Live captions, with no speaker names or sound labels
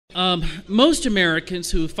Most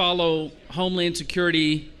Americans who follow Homeland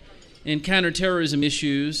Security and counterterrorism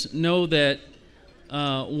issues know that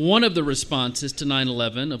one of the responses to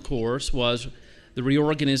 9/11, of course, was the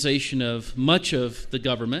reorganization of much of the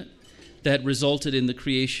government that resulted in the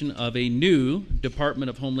creation of a new Department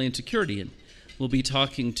of Homeland Security. And we'll be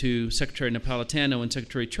talking to Secretary Napolitano and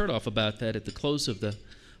Secretary Chertoff about that at the close of the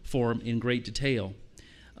forum in great detail.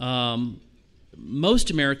 Most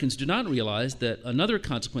Americans do not realize that another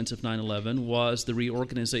consequence of 9/11 was the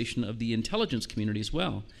reorganization of the intelligence community as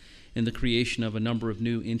well, and the creation of a number of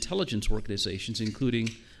new intelligence organizations,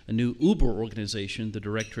 including a new Uber organization, the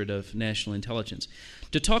Directorate of National Intelligence.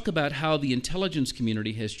 To talk about how the intelligence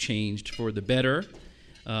community has changed for the better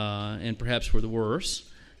and perhaps for the worse,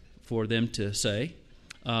 for them to say,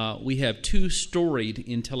 we have two storied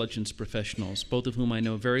intelligence professionals, both of whom I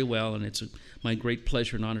know very well, and it's my great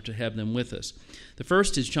pleasure and honor to have them with us. The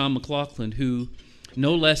first is John McLaughlin, who,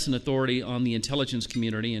 no less an authority on the intelligence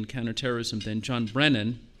community and counterterrorism than John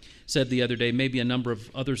Brennan, said the other day, maybe a number of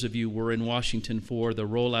others of you were in Washington for the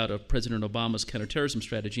rollout of President Obama's counterterrorism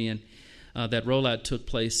strategy, and that rollout took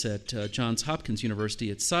place at Johns Hopkins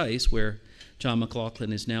University at SAIS, where John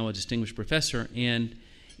McLaughlin is now a distinguished professor. And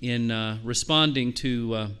in responding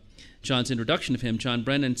to John's introduction of him, John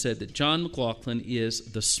Brennan said that John McLaughlin is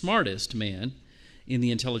the smartest man in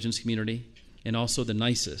the intelligence community and also the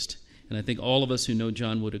nicest. And I think all of us who know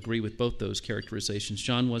John would agree with both those characterizations.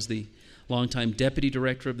 John was the longtime deputy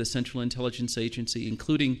director of the Central Intelligence Agency,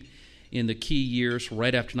 including in the key years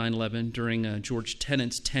right after 9/11 during George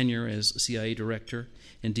Tenet's tenure as CIA director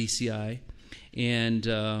and DCI. And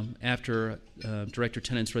after Director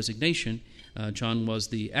Tenet's resignation, John was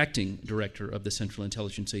the acting director of the Central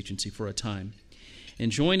Intelligence Agency for a time.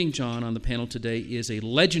 And joining John on the panel today is a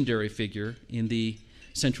legendary figure in the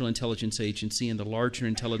Central Intelligence Agency and the larger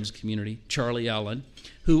intelligence community, Charlie Allen,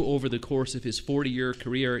 who over the course of his 40-year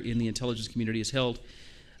career in the intelligence community has held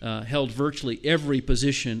virtually every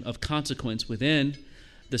position of consequence within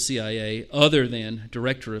the CIA other than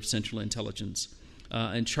Director of Central Intelligence.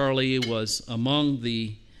 And Charlie was among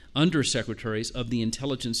the undersecretaries of the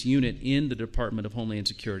intelligence unit in the Department of Homeland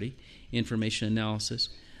Security, Information Analysis.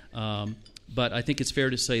 But I think it's fair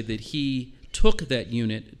to say that he took that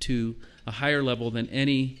unit to a higher level than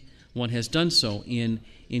anyone has done so in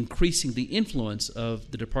increasing the influence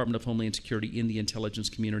of the Department of Homeland Security in the intelligence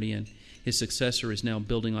community, and his successor is now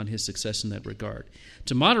building on his success in that regard.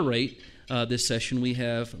 To moderate this session, we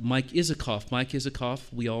have Mike Isikoff. Mike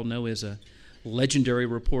Isikoff, we all know, is a legendary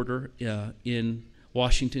reporter in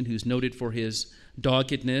Washington who's noted for his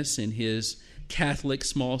doggedness and his Catholic,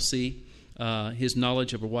 small c, his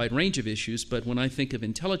knowledge of a wide range of issues. But when I think of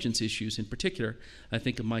intelligence issues in particular, I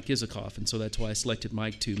think of Mike Isikoff, and so that's why I selected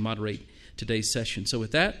Mike to moderate today's session. So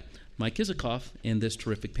with that, Mike Isikoff and this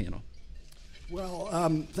terrific panel.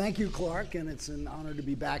 Well, thank you, Clark, and it's an honor to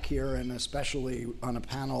be back here, and especially on a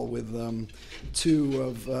panel with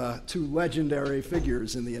two legendary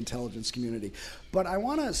figures in the intelligence community. But I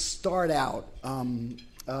want to start out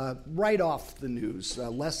right off the news.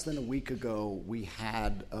 Less than a week ago, we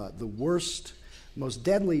had the worst, most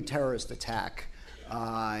deadly terrorist attack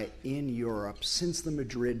in Europe since the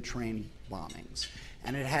Madrid train bombings,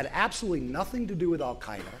 and it had absolutely nothing to do with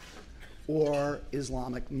Al-Qaeda or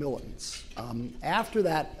Islamic militants. After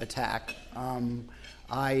that attack,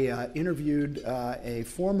 I interviewed a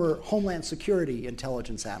former Homeland Security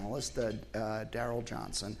intelligence analyst, Daryl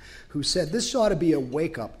Johnson, who said this ought to be a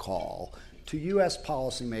wake-up call to U.S.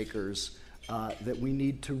 policymakers that we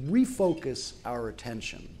need to refocus our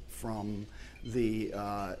attention from the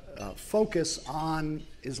focus on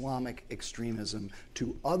Islamic extremism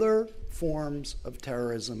to other forms of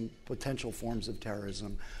terrorism, potential forms of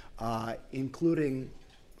terrorism, including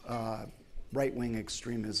right-wing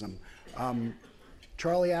extremism.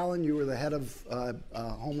 Charlie Allen, you were the head of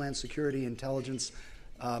Homeland Security Intelligence.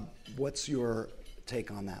 What's your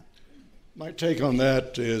take on that? My take on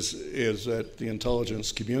that is that the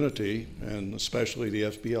intelligence community, and especially the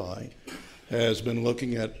FBI, has been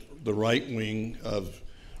looking at the right-wing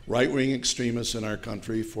extremists in our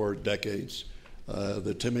country for decades.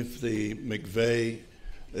 The Timothy McVeigh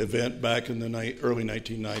event back in the early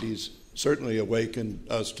 1990s certainly awakened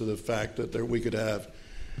us to the fact that we could have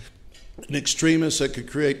an extremist that could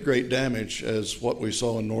create great damage, as what we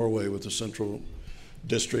saw in Norway with the Central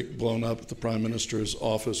District blown up, the Prime Minister's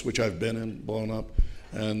office, which I've been in, blown up,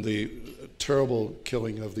 and the terrible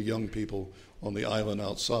killing of the young people on the island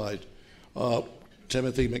outside.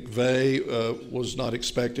 Timothy McVeigh was not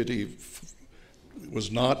expected. He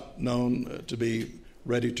was not known to be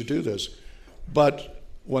ready to do this. But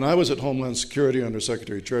when I was at Homeland Security under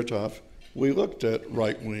Secretary Chertoff, we looked at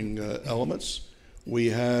right-wing elements. We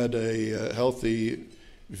had a healthy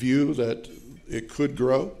view that it could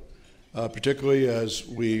grow, particularly as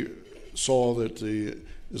we saw that the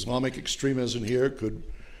Islamic extremism here could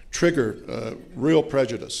trigger real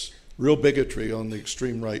prejudice, real bigotry on the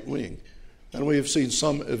extreme right wing. And we have seen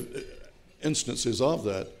some instances of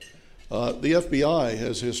that. The FBI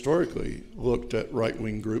has historically looked at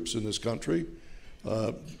right-wing groups in this country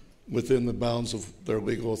within the bounds of their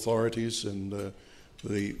legal authorities and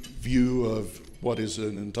the view of what is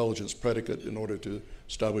an intelligence predicate in order to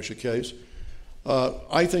establish a case.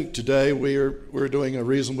 I think today we're doing a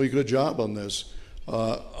reasonably good job on this.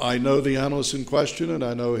 I know the analyst in question, and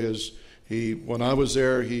I know when I was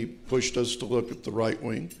there, he pushed us to look at the right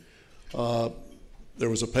wing. There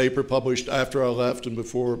was a paper published after I left and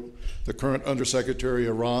before the current undersecretary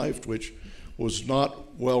arrived, which was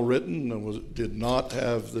not well written and did not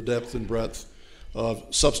have the depth and breadth of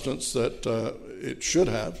substance that it should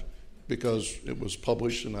have, because it was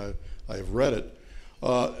published and I have read it.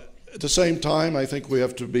 At the same time, I think we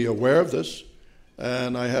have to be aware of this,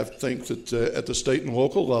 and I think that at the state and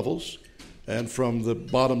local levels and from the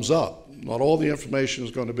bottoms up, not all the information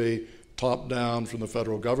is going to be top down from the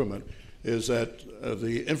federal government, is that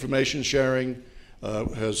the information sharing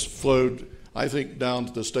has flowed, I think, down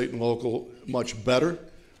to the state and local much better.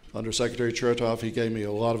 Under Secretary Chertoff, he gave me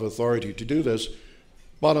a lot of authority to do this.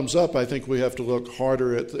 Bottoms up, I think we have to look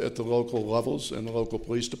harder at the local levels and the local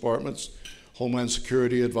police departments, Homeland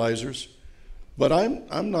Security advisors. But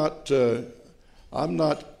I'm not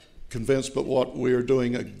convinced but what we're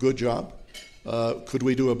doing a good job. Could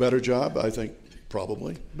we do a better job? I think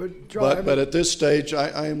probably. But at this stage,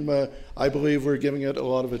 I believe we're giving it a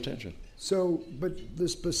lot of attention. So, but the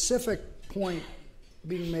specific point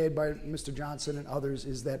being made by Mr. Johnson and others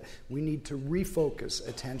is that we need to refocus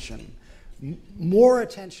attention, more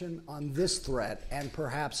attention on this threat and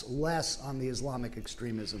perhaps less on the Islamic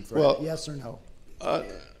extremism threat. Well, yes or no?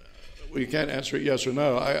 We can't answer it yes or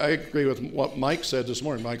no. I agree with what Mike said this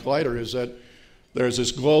morning. Mike Leiter, is that there's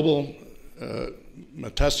this global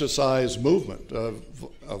metastasized movement of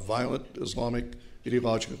violent Islamic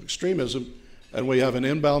ideological extremism, and we have an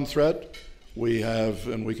inbound threat. We have,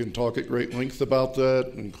 and we can talk at great length about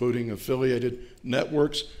that, including affiliated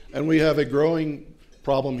networks, and we have a growing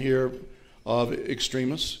problem here of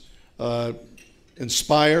extremists.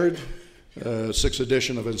 Inspired, sixth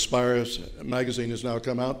edition of Inspire magazine has now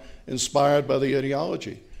come out, inspired by the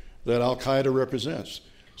ideology that Al-Qaeda represents.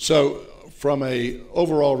 So from an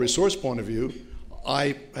overall resource point of view,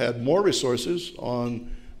 I had more resources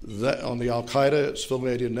on the Al-Qaeda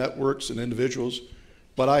affiliated networks and individuals,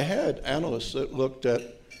 but I had analysts that looked at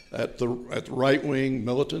the right-wing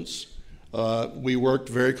militants. We worked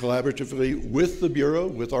very collaboratively with the Bureau,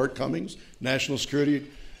 with Art Cummings, National Security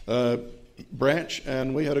branch,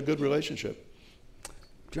 and we had a good relationship.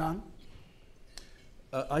 John?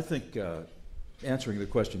 I think answering the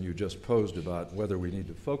question you just posed about whether we need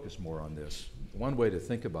to focus more on this, one way to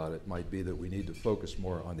think about it might be that we need to focus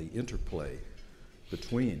more on the interplay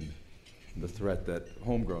between the threat that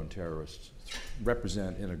homegrown terrorists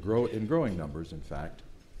represent in growing numbers, in fact.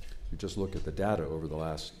 You just look at the data over the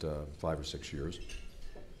last 5 or 6 years.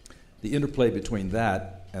 The interplay between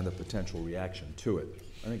that and the potential reaction to it.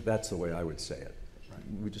 I think that's the way I would say it. Right.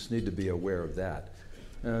 We just need to be aware of that.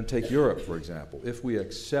 Take Europe, for example. If we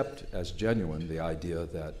accept as genuine the idea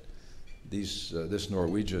that this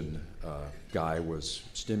Norwegian guy was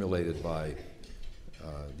stimulated by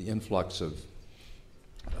the influx of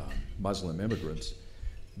Muslim immigrants,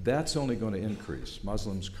 that's only going to increase.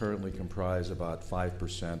 Muslims currently comprise about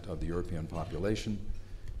 5% of the European population,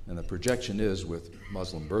 and the projection is, with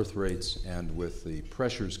Muslim birth rates and with the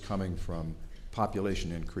pressures coming from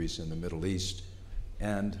population increase in the Middle East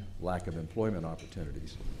and lack of employment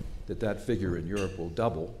opportunities, that figure in Europe will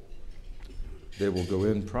double. They will go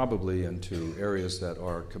in probably into areas that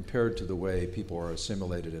are, compared to the way people are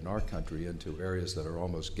assimilated in our country, into areas that are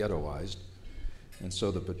almost ghettoized. And so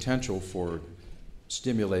the potential for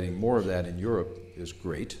stimulating more of that in Europe is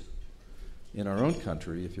great. In our own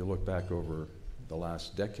country, if you look back over the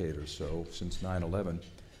last decade or so, since 9/11,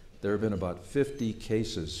 there have been about 50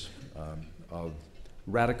 cases of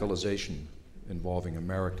radicalization involving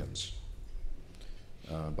Americans.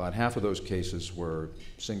 About half of those cases were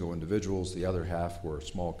single individuals, the other half were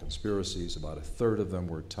small conspiracies, about a third of them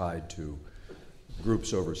were tied to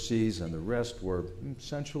groups overseas, and the rest were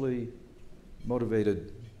essentially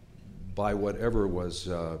motivated by whatever was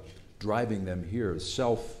driving them here,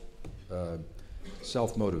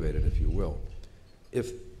 self-motivated, if you will.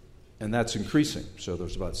 And that's increasing. So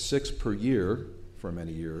there's about 6 per year for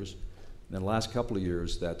many years. And in the last couple of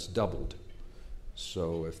years, that's doubled.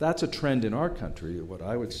 So if that's a trend in our country, what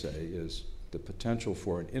I would say is the potential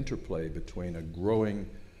for an interplay between a growing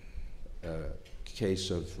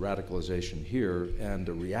case of radicalization here and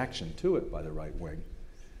a reaction to it by the right wing,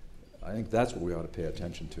 I think that's what we ought to pay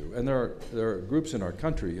attention to. And there are groups in our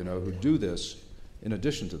country, who do this in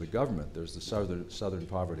addition to the government. There's the Southern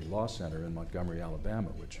Poverty Law Center in Montgomery, Alabama,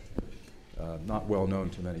 which not well known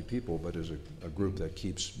to many people, but is a group that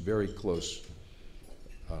keeps very close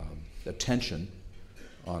attention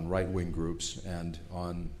on right-wing groups and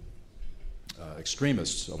on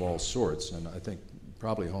extremists of all sorts. And I think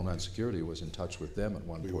probably Homeland Security was in touch with them at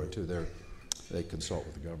one point too. They consult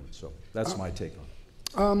with the government. So that's my take on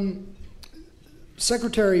it.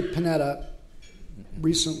 Secretary Panetta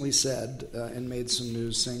recently said and made some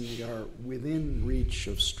news saying we are within reach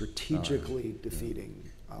of strategically defeating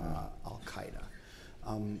Al-Qaeda,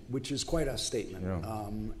 which is quite a statement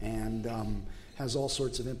and has all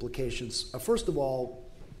sorts of implications. First of all,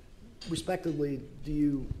 respectively, do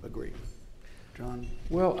you agree, John?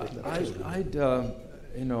 Well,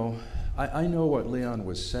 I know what Leon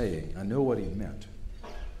was saying. I know what he meant.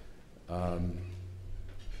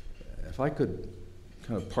 If I could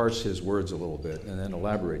kind of parse his words a little bit and then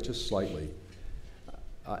elaborate just slightly,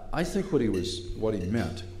 I think what he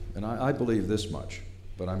meant, and I believe this much,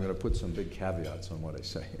 but I'm going to put some big caveats on what I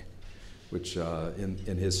say, which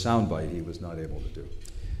in his soundbite he was not able to do.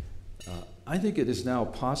 I think it is now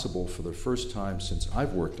possible for the first time since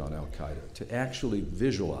I've worked on Al-Qaeda to actually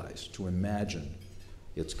visualize, to imagine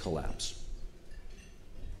its collapse.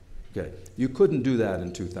 Okay, you couldn't do that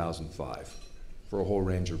in 2005 for a whole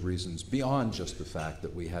range of reasons beyond just the fact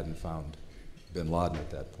that we hadn't found bin Laden at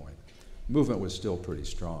that point. The movement was still pretty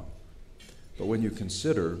strong. But when you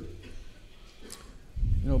consider,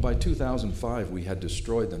 by 2005 we had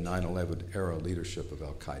destroyed the 9/11 era leadership of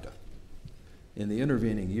Al-Qaeda. In the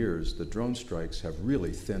intervening years, the drone strikes have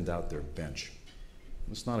really thinned out their bench.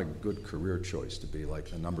 It's not a good career choice to be like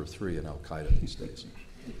the number 3 in Al-Qaeda these days.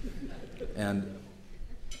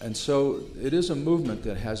 And so it is a movement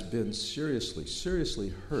that has been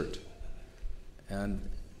seriously hurt. And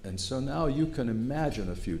so now you can imagine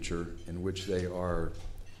a future in which they are,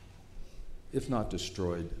 if not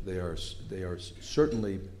destroyed, they are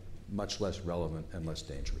certainly much less relevant and less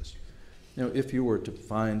dangerous. If you were to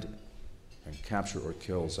find and capture or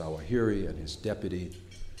kill Zawahiri and his deputy,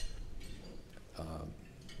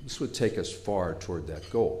 this would take us far toward that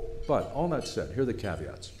goal. But all that said, here are the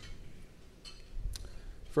caveats.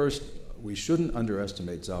 First, we shouldn't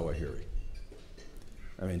underestimate Zawahiri.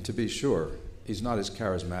 I mean, to be sure, he's not as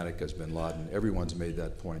charismatic as bin Laden. Everyone's made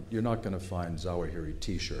that point. You're not going to find Zawahiri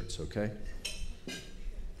T-shirts, okay?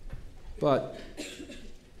 But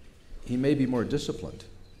he may be more disciplined.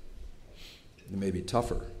 He may be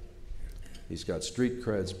tougher. He's got street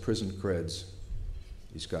creds, prison creds.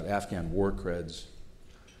 He's got Afghan war creds.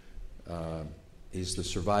 He's the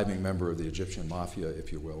surviving member of the Egyptian mafia,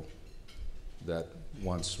 if you will, that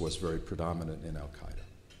once was very predominant in Al-Qaeda.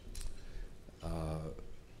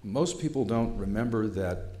 Most people don't remember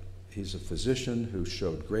that he's a physician who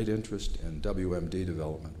showed great interest in WMD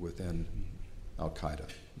development within Al-Qaeda.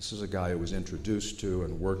 This is a guy who was introduced to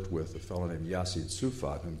and worked with a fellow named Yassid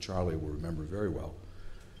Sufat, whom Charlie will remember very well,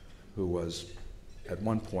 who was at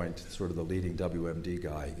one point sort of the leading WMD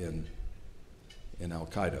guy in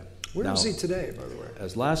Al-Qaeda. Where is he today, by the way?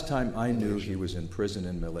 As last time I knew, he was in prison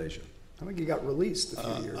in Malaysia. I think he got released a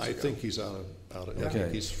few years ago. I think he's out of I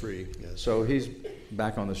think he's free. Yes. So he's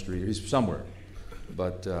back on the street. He's somewhere.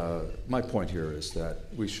 But my point here is that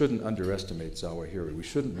we shouldn't underestimate Zawahiri. We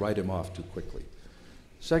shouldn't write him off too quickly.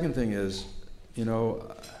 Second thing is,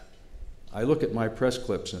 I look at my press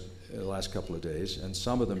clips in the last couple of days, and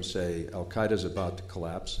some of them say Al-Qaeda is about to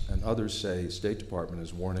collapse, and others say State Department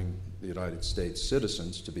is warning the United States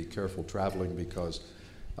citizens to be careful traveling because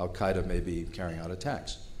Al-Qaeda may be carrying out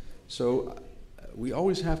attacks. So we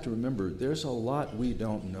always have to remember there's a lot we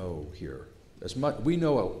don't know here. We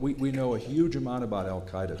know a huge amount about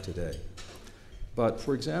Al-Qaeda today. But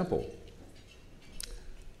for example,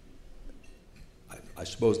 I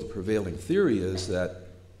suppose the prevailing theory is that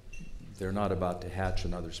they're not about to hatch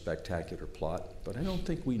another spectacular plot, but I don't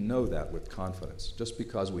think we know that with confidence, just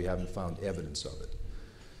because we haven't found evidence of it.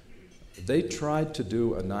 They tried to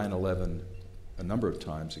do a 9/11 a number of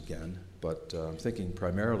times again, but I'm thinking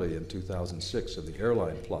primarily in 2006 of the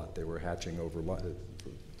airline plot they were hatching to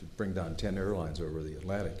bring down 10 airlines over the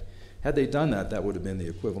Atlantic. Had they done that, that would have been the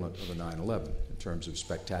equivalent of a 9/11 in terms of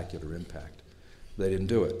spectacular impact. They didn't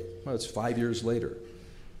do it. Well, it's 5 years later.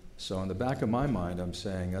 So in the back of my mind, I'm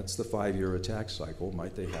saying that's the 5-year attack cycle.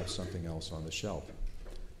 Might they have something else on the shelf?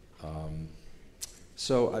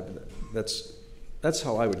 That's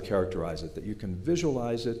how I would characterize it, that you can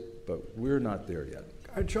visualize it, but we're not there yet.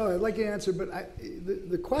 Charlie, I'd like you to answer, but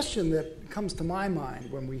the question that comes to my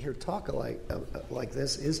mind when we hear talk like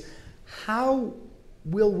this is, how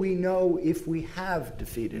will we know if we have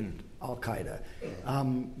defeated al-Qaeda?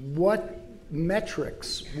 What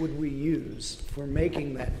metrics would we use for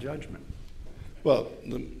making that judgment? Well,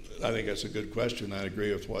 I think that's a good question. I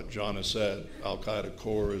agree with what John has said. Al-Qaeda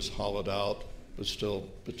core is hollowed out, but still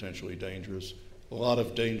potentially dangerous. A lot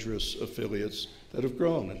of dangerous affiliates that have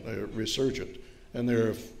grown and they're resurgent. And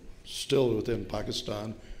they're still within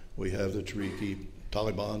Pakistan. We have the Tariqi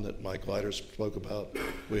Taliban that Mike Leiter spoke about.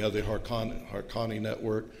 We have the Haqqani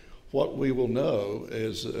network. What we will know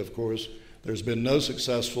is, of course, there's been no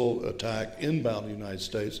successful attack inbound the United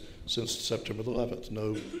States since September the 11th.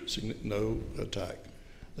 No attack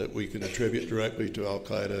that we can attribute directly to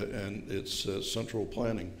al-Qaeda and its central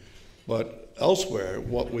planning. But elsewhere,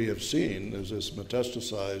 what we have seen is this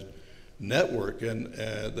metastasized network and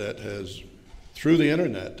that has, through the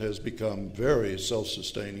internet, has become very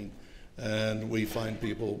self-sustaining, and we find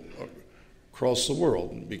people across the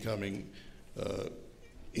world becoming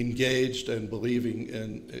engaged and believing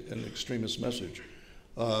in an extremist message.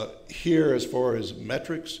 Here, as far as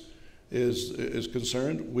metrics is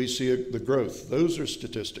concerned, we see the growth. Those are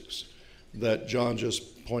statistics that John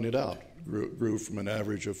just pointed out. Grew from an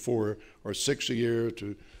average of 4 or 6 a year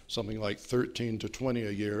to something like 13 to 20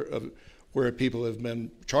 a year, where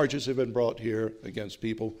charges have been brought here against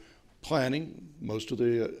people planning. Most of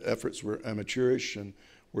the efforts were amateurish and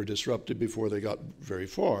were disrupted before they got very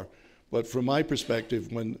far. But from my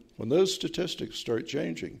perspective, when those statistics start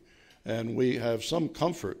changing, and we have some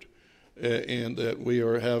comfort in that we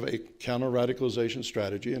have a counter-radicalization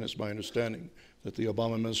strategy, and it's my understanding that the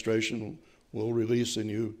Obama administration will release a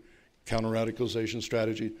new counter-radicalization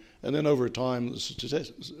strategy, and then over time the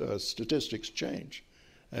statistics change,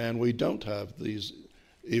 and we don't have these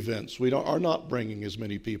events. We are not bringing as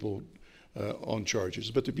many people on charges,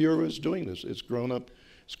 but the Bureau is doing this. It's grown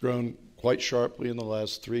quite sharply in the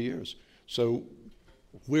last 3 years. So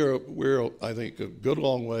we're I think a good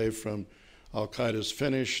long way from al-Qaeda's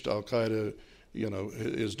finished. Al-Qaeda,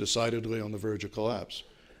 is decidedly on the verge of collapse.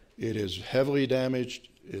 It is heavily damaged.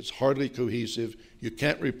 It's hardly cohesive. You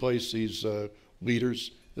can't replace these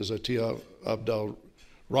leaders. As Atiyah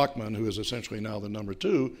Abdul-Rahman, who is essentially now the number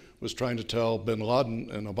 2, was trying to tell bin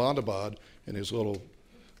Laden in Abbottabad in his little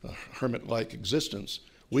hermit-like existence,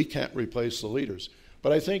 we can't replace the leaders.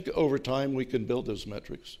 But I think over time we can build those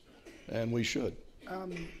metrics, and we should.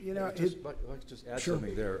 Just add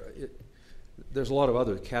something there. There's a lot of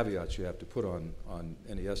other caveats you have to put on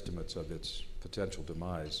any estimates of its potential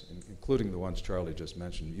demise, including the ones Charlie just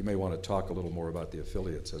mentioned. You may want to talk a little more about the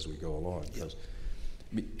affiliates as we go along, because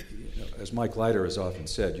as Mike Leiter has often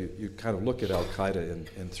said, you kind of look at al-Qaeda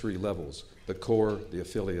in 3 levels: the core, the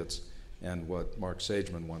affiliates, and what Mark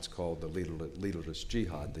Sageman once called the leaderless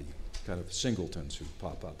jihad, the kind of singletons who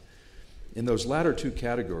pop up. In those latter 2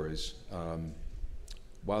 categories,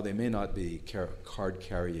 while they may not be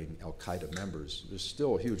card-carrying al-Qaeda members, there's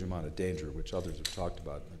still a huge amount of danger, which others have talked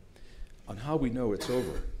about. On how we know it's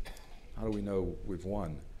over, how do we know we've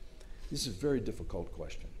won? This is a very difficult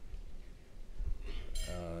question.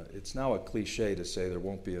 It's now a cliche to say there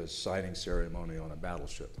won't be a signing ceremony on a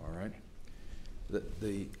battleship, all right?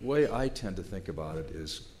 The way I tend to think about it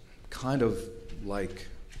is kind of like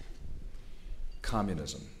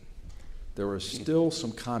communism. There are still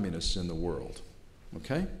some communists in the world,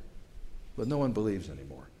 okay? But no one believes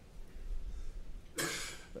anymore.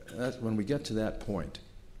 When we get to that point,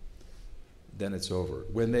 then it's over.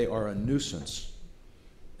 When they are a nuisance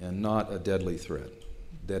and not a deadly threat,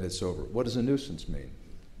 then it's over. What does a nuisance mean?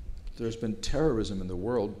 There's been terrorism in the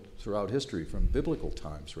world throughout history, from biblical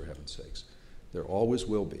times, for heaven's sakes. There always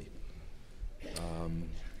will be.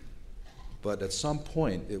 But at some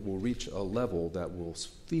point, it will reach a level that will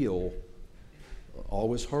feel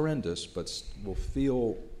always horrendous, but will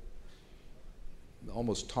feel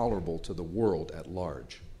almost tolerable to the world at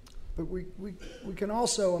large. But we can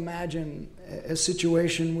also imagine a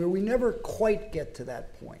situation where we never quite get to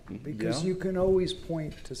that point, because you can always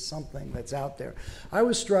point to something that's out there. I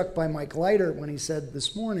was struck by Mike Leiter when he said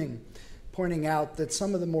this morning, pointing out that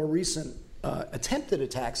some of the more recent attempted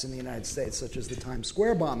attacks in the United States, such as the Times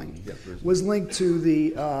Square bombing, was linked to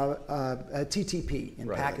the TTP in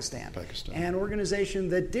Pakistan, an organization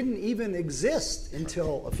that didn't even exist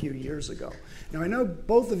until a few years ago. Now, I know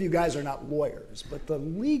both of you guys are not lawyers, but the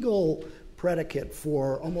legal predicate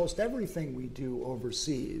for almost everything we do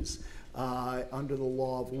overseas under the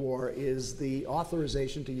law of war is the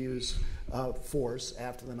authorization to use force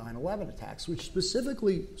after the 9/11 attacks, which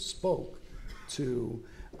specifically spoke to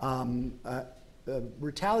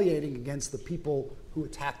retaliating against the people who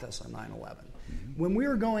attacked us on 9/11. When we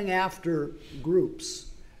were going after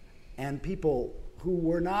groups and people who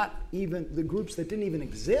were not even, the groups that didn't even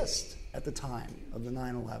exist at the time of the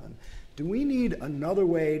 9/11, do we need another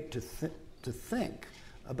way to think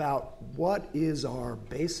about what is our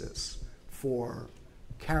basis for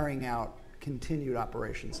carrying out continued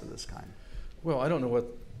operations of this kind? Well,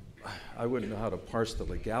 I wouldn't know how to parse the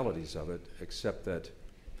legalities of it, except that,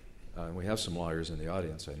 and we have some lawyers in the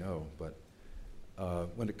audience, I know, but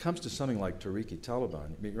when it comes to something like Tariq-i-Taliban,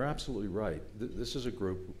 I mean, you're absolutely right. This is a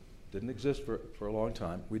group, didn't exist for a long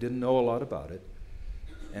time. We didn't know a lot about it.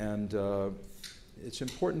 And it's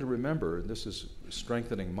important to remember, and this is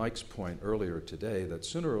strengthening Mike's point earlier today, that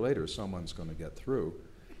sooner or later someone's going to get through.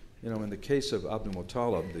 You know, in the case of Abdul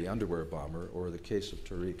Muttalib, the underwear bomber, or the case of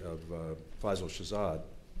Faisal Shahzad,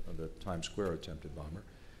 the Times Square attempted bomber,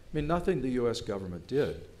 I mean, nothing the U.S. government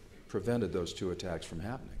did prevented those two attacks from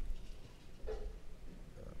happening.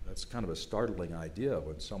 That's kind of a startling idea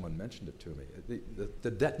when someone mentioned it to me.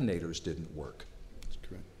 The detonators didn't work. That's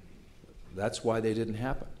correct. That's why they didn't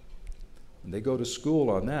happen. When they go to school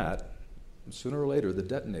on that, sooner or later the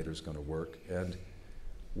detonator's going to work. And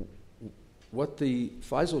what the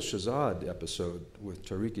Faisal Shahzad episode with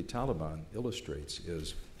Tariq-i-Taliban illustrates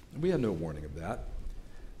is, we had no warning of that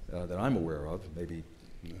I'm aware of. Maybe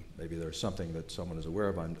there's something that someone is aware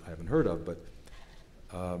of I haven't heard of, but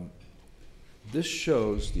this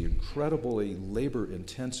shows the incredibly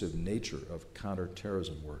labor-intensive nature of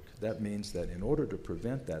counterterrorism work. That means that in order to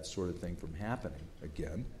prevent that sort of thing from happening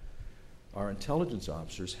again, our intelligence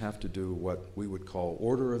officers have to do what we would call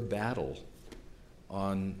order of battle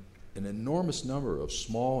on an enormous number of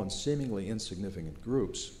small and seemingly insignificant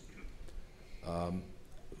groups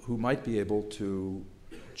who might be able to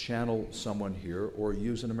channel someone here or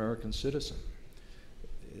use an American citizen.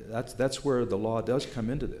 That's where the law does come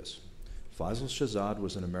into this. Faisal Shahzad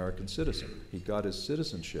was an American citizen. He got his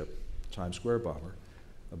citizenship, Times Square bomber,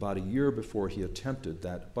 about a year before he attempted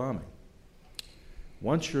that bombing.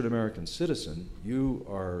 Once you're an American citizen, you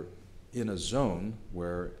are in a zone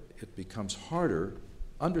where it becomes harder,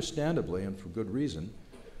 understandably and for good reason,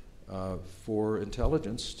 for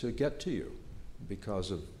intelligence to get to you because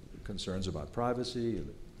of concerns about privacy,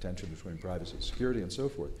 the tension between privacy and security, and so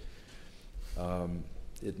forth.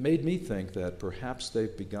 It made me think that perhaps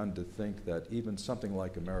they've begun to think that even something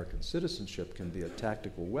like American citizenship can be a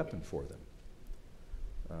tactical weapon for them.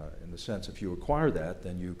 In the sense, if you acquire that,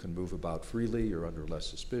 then you can move about freely, you're under less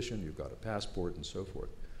suspicion, you've got a passport, and so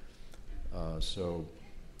forth.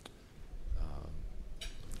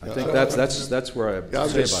 I think that's where I say about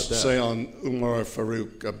that. Say on Umar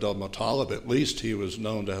Farouk Abdul Muttalib, at least he was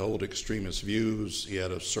known to hold extremist views. He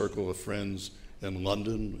had a circle of friends in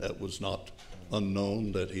London. That was not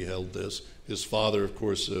unknown that he held this. His father, of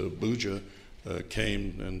course, Buja,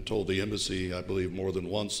 came and told the embassy, I believe, more than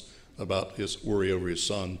once about his worry over his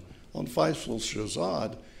son. On Faisal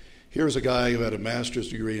Shahzad, here's a guy who had a master's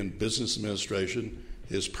degree in business administration.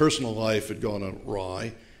 His personal life had gone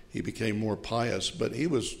awry. He became more pious, but he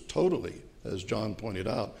was totally, as John pointed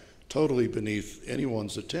out, totally beneath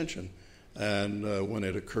anyone's attention. And when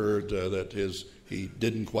it occurred that he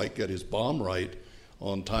didn't quite get his bomb right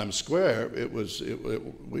on Times Square, it was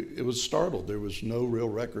startled. There was no real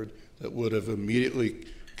record that would have immediately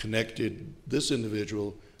connected this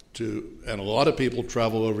individual to, and a lot of people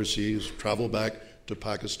travel overseas, travel back to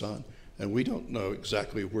Pakistan, and we don't know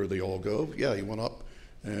exactly where they all go. Yeah, he went up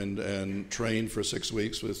and trained for 6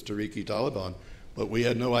 weeks with Tariq-i-Taliban, but we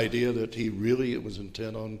had no idea that he really was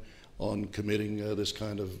intent on committing this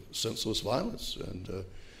kind of senseless violence. And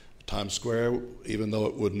Times Square, even though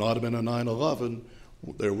it would not have been a 9/11,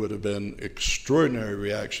 there would have been extraordinary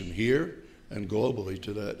reaction here and globally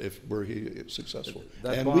to that were he successful.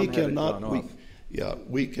 And we cannot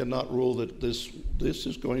rule that this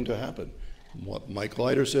is going to happen. What Mike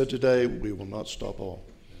Leiter said today, we will not stop all.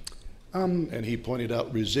 And he pointed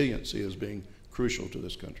out resiliency as being crucial to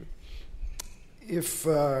this country. If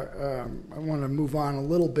I want to move on a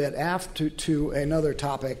little bit to another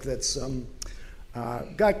topic that's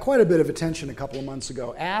got quite a bit of attention a couple of months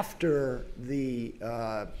ago after the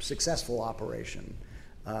successful operation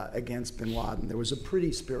against bin Laden, there was a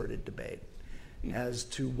pretty spirited debate as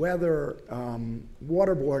to whether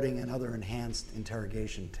waterboarding and other enhanced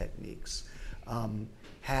interrogation techniques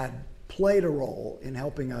had played a role in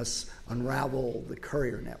helping us unravel the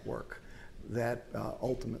courier network that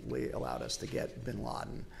ultimately allowed us to get bin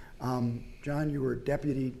Laden. John, you were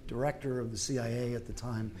deputy director of the CIA at the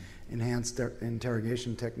time. Enhanced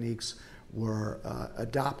interrogation techniques were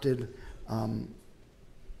adopted.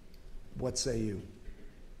 What say you?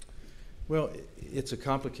 Well, it's a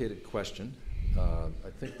complicated question. I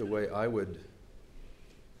think the way I would,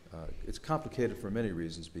 it's complicated for many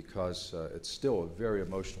reasons because it's still a very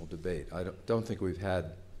emotional debate. I don't think we've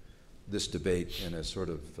had this debate in a sort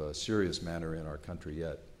of serious manner in our country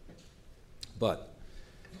yet. But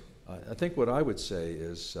I think what I would say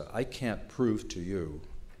is I can't prove to you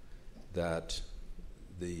that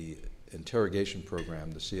the interrogation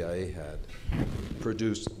program the CIA had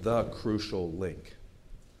produced the crucial link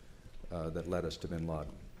that led us to bin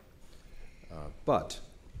Laden. But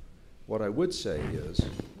what I would say is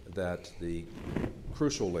that the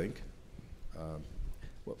crucial link,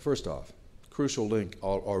 well, first off, crucial link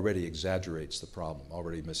already exaggerates the problem,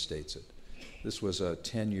 already misstates it. This was a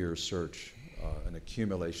 10-year search, an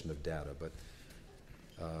accumulation of data, but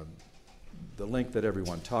the link that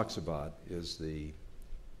everyone talks about is the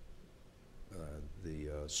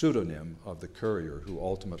pseudonym of the courier who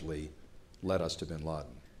ultimately led us to bin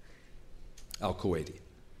Laden, al-Kuwaiti.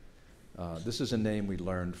 This is a name we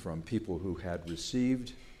learned from people who had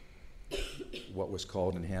received what was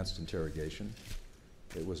called enhanced interrogation.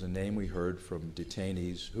 It was a name we heard from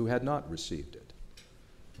detainees who had not received it.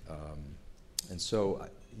 And so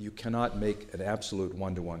you cannot make an absolute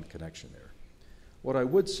one-to-one connection there. What I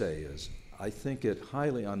would say is I think it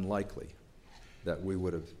highly unlikely that we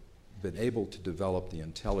would have been able to develop the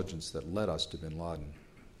intelligence that led us to bin Laden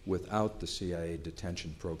without the CIA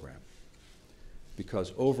detention program.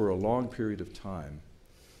 Because over a long period of time,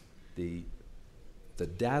 the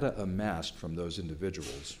data amassed from those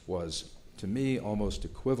individuals was, to me, almost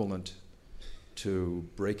equivalent to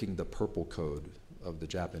breaking the purple code of the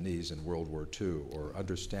Japanese in World War II, or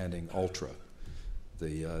understanding Ultra,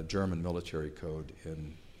 the German military code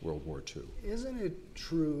in World War II. Isn't it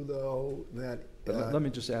true, though, that... Let me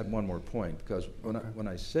just add one more point, because when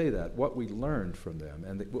I say that, what we learned from them,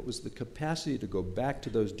 and what was the capacity to go back to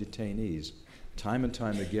those detainees time and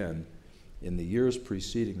time again in the years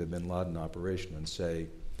preceding the bin Laden operation and say,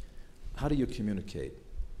 how do you communicate?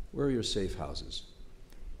 Where are your safe houses?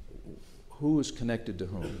 Who is connected to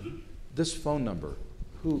whom? This phone number,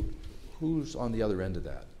 who's on the other end of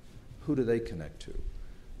that? Who do they connect to?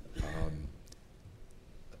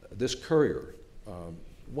 This courier,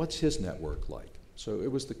 what's his network like? So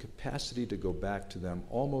it was the capacity to go back to them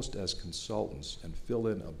almost as consultants and fill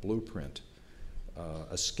in a blueprint,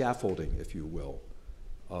 a scaffolding, if you will,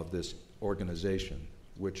 of this organization,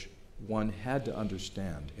 which one had to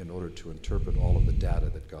understand in order to interpret all of the data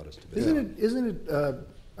that got us to bin. Isn't it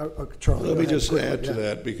Charlie, let me just add to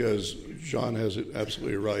that, because John has it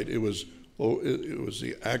absolutely right. It was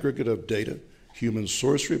the aggregate of data, human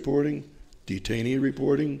source reporting, detainee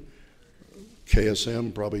reporting.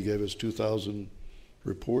 KSM probably gave us 2,000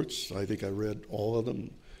 reports. I think I read all of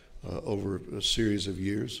them over a series of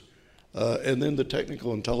years. And then the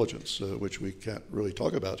technical intelligence, which we can't really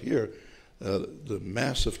talk about here, the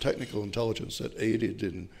massive technical intelligence that aided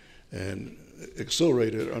and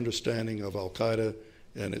accelerated understanding of Al-Qaeda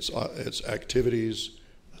and its activities,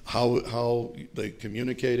 how they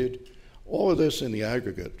communicated. All of this in the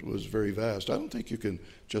aggregate was very vast. I don't think you can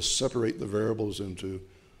just separate the variables into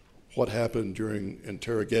what happened during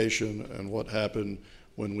interrogation and what happened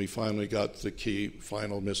when we finally got the key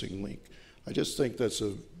final missing link. I just think that's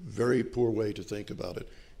a very poor way to think about it.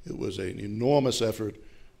 It was an enormous effort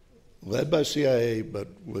led by CIA, but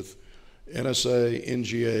with NSA,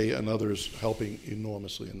 NGA, and others helping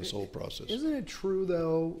enormously in this whole process. Isn't it true,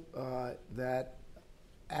 though, that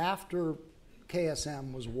after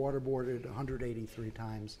KSM was waterboarded 183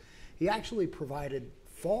 times, he actually provided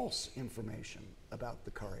false information about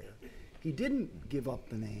the courier? He didn't give up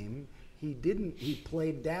the name. He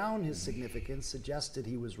played down his significance, suggested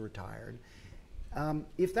he was retired.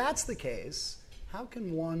 If that's the case, how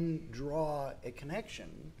can one draw a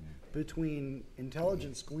connection between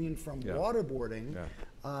intelligence gleaned from waterboarding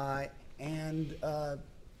and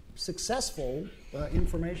successful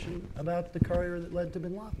information about the courier that led to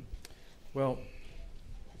bin Laden? Well,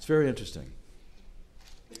 it's very interesting.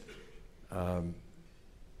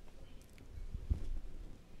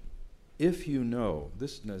 If you know,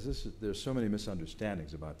 there's so many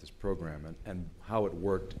misunderstandings about this program and how it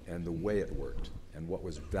worked and the way it worked and what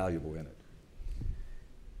was valuable in it.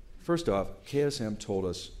 First off, KSM told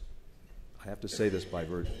us, I have to say this by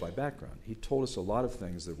background, he told us a lot of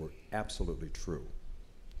things that were absolutely true.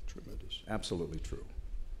 Tremendous. Absolutely true.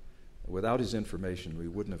 Without his information, we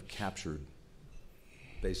wouldn't have captured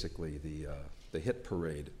basically the hit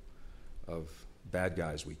parade of bad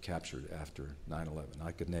guys we captured after 9/11.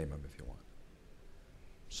 I could name them if you want.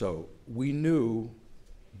 So we knew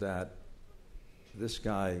that this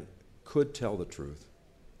guy could tell the truth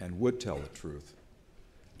and would tell the truth,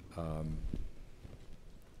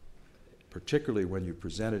 particularly when you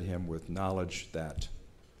presented him with knowledge that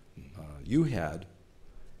you had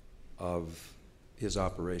of his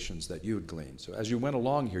operations that you had gleaned. So as you went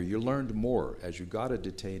along here, you learned more. As you got a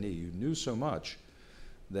detainee, you knew so much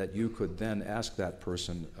that you could then ask that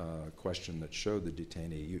person a question that showed the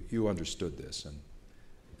detainee you understood this,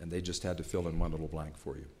 and they just had to fill in one little blank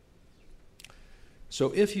for you.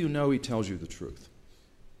 So if you know he tells you the truth,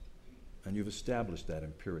 and you've established that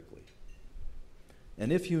empirically,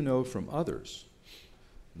 and if you know from others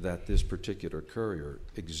that this particular courier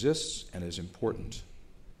exists and is important,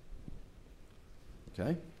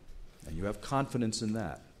 okay, and you have confidence in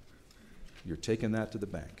that, you're taking that to the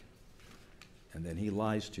bank, and then he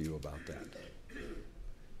lies to you about that,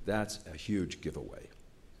 that's a huge giveaway.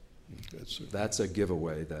 That's a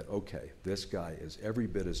giveaway that, okay, this guy is every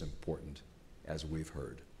bit as important as we've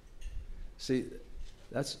heard. See,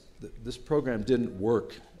 this program didn't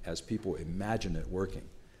work as people imagine it working.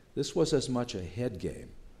 This was as much a head game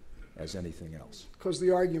as anything else. Because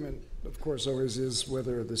the argument, of course, always is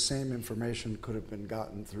whether the same information could have been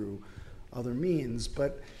gotten through other means.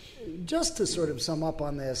 But just to sort of sum up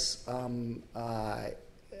on this, I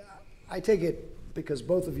take it, because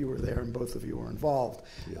both of you were there and both of you were involved,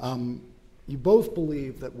 yes. You both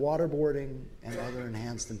believe that waterboarding and other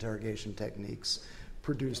enhanced interrogation techniques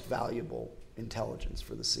produced valuable intelligence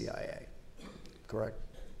for the CIA, correct?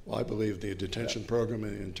 Well, I believe the detention program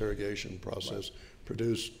and the interrogation process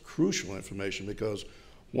produced crucial information, because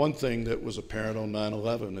one thing that was apparent on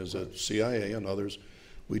 9/11 is that CIA and others,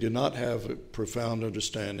 we did not have a profound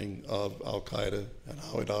understanding of Al-Qaeda and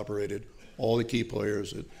how it operated, all the key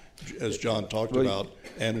players, as John talked about,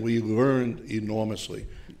 and we learned enormously.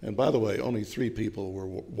 And by the way, only 3 people were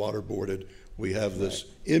waterboarded. We have this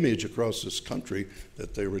image across this country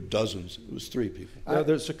that there were dozens. It was 3 people.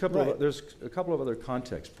 There's a couple of other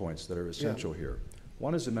context points that are essential here.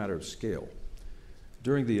 One is a matter of scale.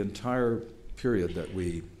 During the entire period that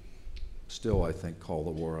we still, I think, call the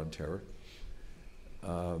War on Terror,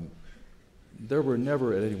 there were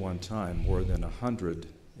never at any one time more than 100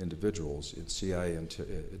 individuals in CIA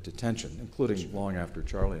detention, including long after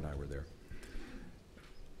Charlie and I were there.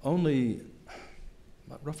 Only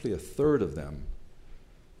roughly a third of them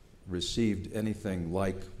received anything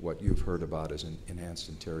like what you've heard about as an enhanced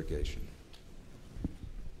interrogation.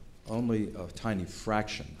 Only a tiny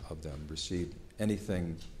fraction of them received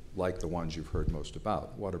anything like the ones you've heard most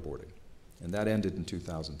about, waterboarding. And that ended in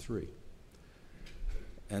 2003.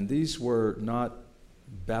 And these were not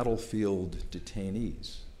battlefield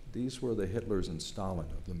detainees. These were the Hitlers and Stalin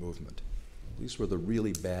of the movement. These were the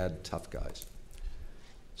really bad, tough guys.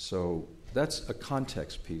 So that's a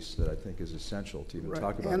context piece that I think is essential to even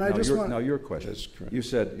talk about. And now your question. You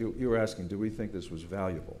said, you were asking, do we think this was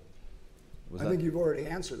valuable? I think you've already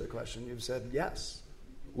answered the question. You've said yes.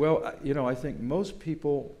 Well, I think most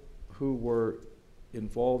people who were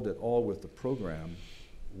involved at all with the program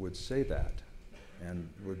would say that and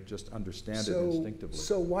would just understand it instinctively.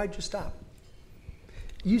 So why'd you stop?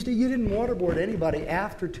 You didn't waterboard anybody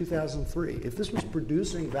after 2003. If this was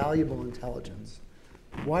producing valuable intelligence,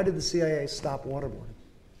 why did the CIA stop waterboarding?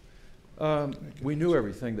 We knew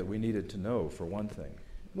everything that we needed to know, for one thing.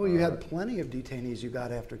 Well, you had plenty of detainees you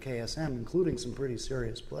got after KSM, including some pretty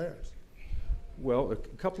serious players. Well, a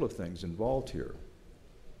couple of things involved here.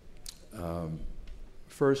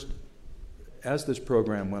 First, as this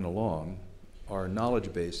program went along, our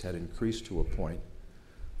knowledge base had increased to a point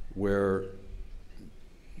where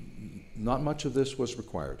not much of this was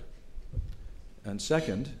required. And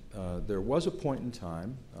second, there was a point in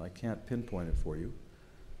time, I can't pinpoint it for you.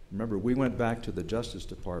 Remember, we went back to the Justice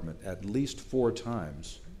Department at least 4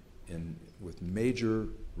 times with major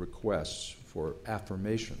requests for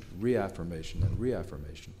affirmation, reaffirmation, and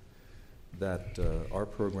reaffirmation that our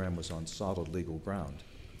program was on solid legal ground.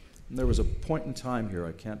 And there was a point in time here,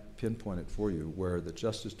 I can't pinpoint it for you, where the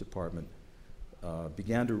Justice Department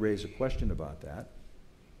began to raise a question about that,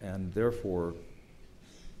 and therefore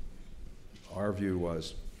our view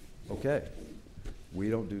was, okay, we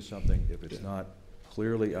don't do something if it's not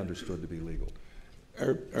clearly understood to be legal.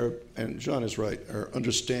 And John is right, our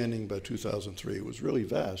understanding by 2003 was really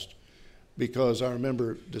vast, because I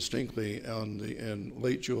remember distinctly in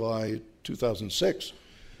late July 2006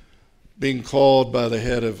 being called by the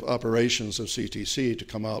head of operations of CTC to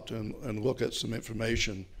come out and look at some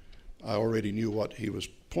information. I already knew what he was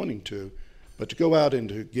pointing to, But to go out and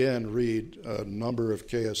to again read a number of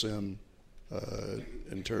KSM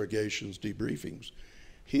interrogations, debriefings,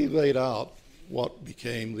 he laid out what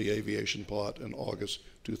became the aviation plot in August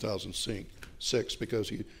 2006, because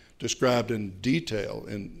he described in detail,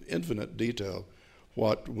 in infinite detail,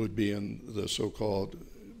 what would be in the so-called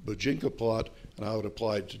Bojinka plot and how it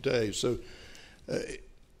applied today. So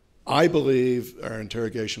I believe our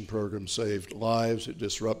interrogation program saved lives, it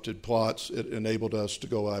disrupted plots, it enabled us to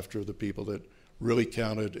go after the people that really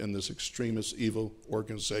counted in this extremist evil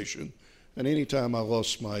organization. And anytime I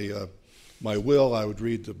lost my will, I would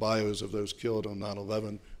read the bios of those killed on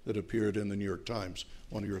 9/11 that appeared in the New York Times,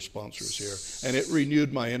 one of your sponsors here. And it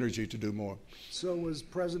renewed my energy to do more. So was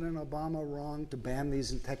President Obama wrong to ban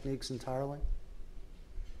these techniques entirely?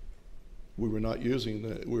 We were not using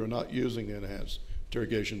enhanced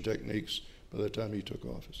interrogation techniques by the time he took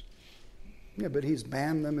office. Yeah, but he's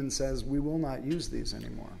banned them and says we will not use these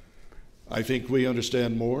anymore. I think we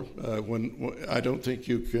understand more. I don't think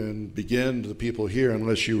you can begin, the people here,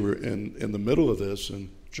 unless you were in the middle of this, and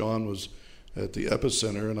John was at the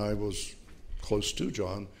epicenter, and I was close to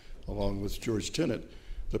John, along with George Tenet.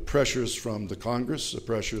 The pressures from the Congress, the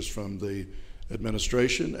pressures from the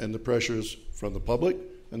administration, and the pressures from the public,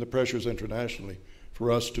 and the pressures internationally for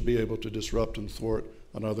us to be able to disrupt and thwart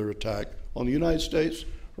another attack on the United States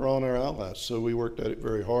or on our allies. So we worked at it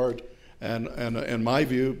very hard. And in my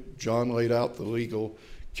view, John laid out the legal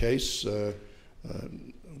case.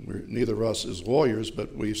 Neither of us is lawyers,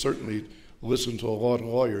 but we certainly listened to a lot of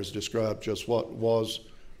lawyers describe just what was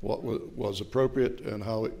appropriate and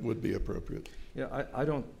how it would be appropriate. Yeah,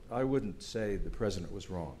 I wouldn't say the president was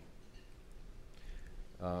wrong.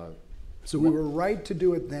 So we were right to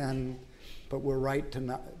do it then, but we're right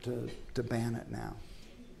to ban it now.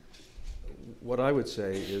 What I would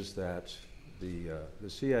say is that the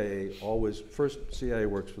CIA always, first, CIA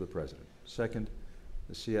works for the president. Second,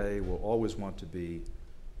 the CIA will always want to be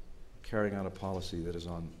carrying out a policy that is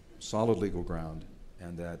on solid legal ground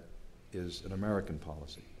and that is an American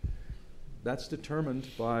policy. That's determined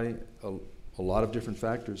by a lot of different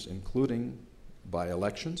factors, including by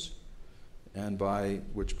elections and by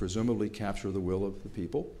which presumably capture the will of the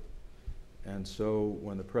people. And so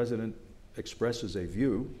when the president expresses a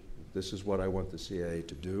view, this is what I want the CIA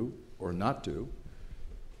to do or not do,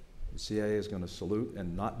 the CIA is going to salute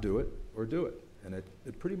and not do it or do it. And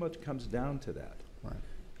it pretty much comes down to that.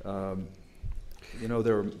 Right. You know,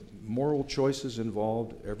 there are moral choices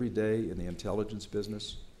involved every day in the intelligence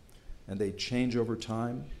business, and they change over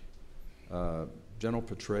time. General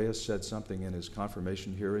Petraeus said something in his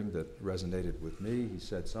confirmation hearing that resonated with me. He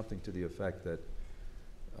said something to the effect that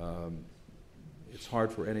it's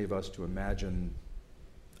hard for any of us to imagine.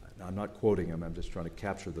 I'm not quoting him, I'm just trying to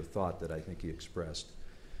capture the thought that I think he expressed.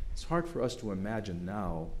 It's hard for us to imagine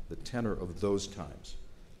now the tenor of those times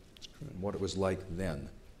and what it was like then.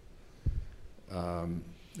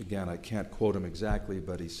 Again, I can't quote him exactly,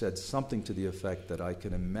 but he said something to the effect that I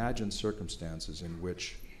can imagine circumstances in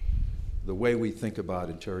which the way we think about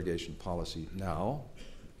interrogation policy now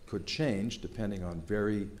could change depending on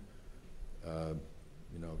very,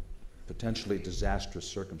 potentially disastrous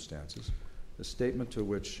circumstances. A statement to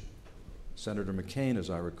which Senator McCain, as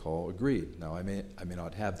I recall, agreed. Now, I may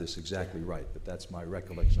not have this exactly right, but that's my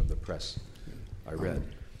recollection of the press I read.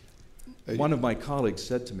 One of my colleagues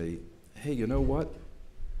said to me, hey, you know what?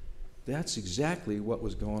 That's exactly what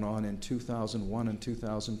was going on in 2001 and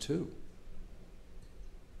 2002.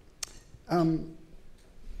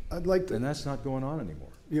 I'd like to... And that's not going on anymore.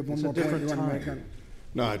 You have one it's more a different point you want to time. make on?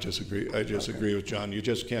 No, I disagree. I disagree with John. You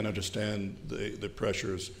just can't understand the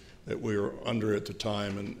pressures that we were under at the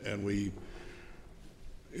time, and we,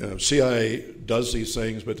 CIA does these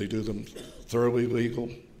things, but they do them thoroughly legal.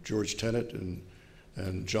 George Tenet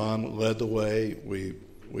and John led the way. We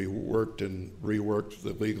worked and reworked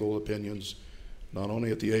the legal opinions, not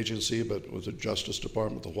only at the agency, but with the Justice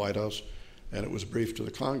Department, the White House, and it was briefed to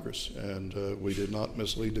the Congress. And we did not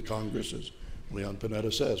mislead the Congress, as Leon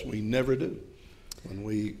Panetta says. We never do. When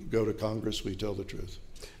we go to Congress, we tell the truth.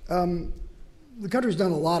 The country's did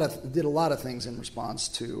a lot of things in response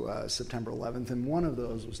to September 11th, and one of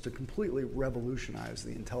those was to completely revolutionize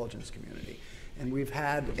the intelligence community. And we've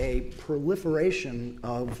had a proliferation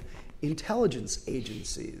of intelligence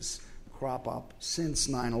agencies crop up since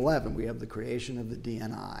 9/11. We have the creation of the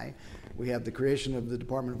DNI. We have the creation of the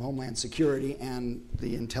Department of Homeland Security and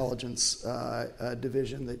the intelligence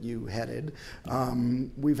division that you headed.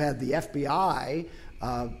 We've had the FBI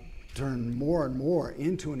turn more and more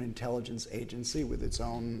into an intelligence agency with its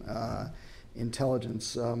own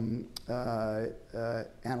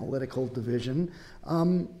analytical division.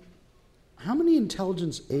 How many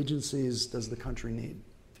intelligence agencies does the country need?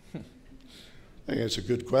 I think it's a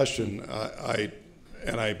good question.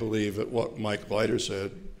 I believe that what Mike Leiter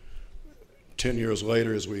said, 10 years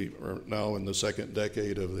later, as we are now in the second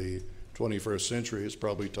decade of the 21st century, it's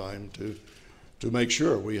probably time to make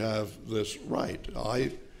sure we have this right.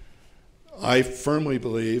 I firmly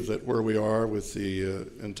believe that where we are with the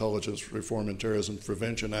Intelligence Reform and Terrorism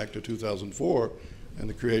Prevention Act of 2004 and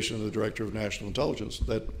the creation of the Director of National Intelligence,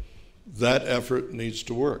 that effort needs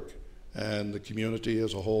to work. And the community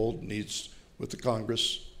as a whole needs, with the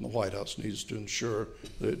Congress and the White House, needs to ensure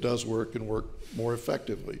that it does work and work more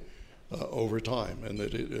effectively over time, and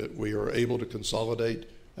that we are able to consolidate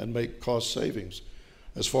and make cost savings.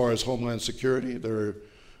 As far as Homeland Security, there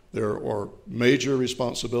are major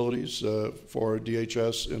responsibilities for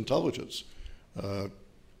DHS intelligence.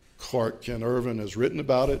 Clark Ken Irvin has written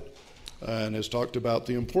about it and has talked about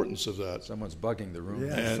the importance of that. Someone's bugging the room.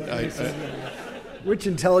 Yeah, And which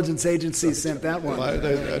intelligence agency sent that one? I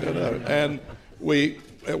don't know. And we,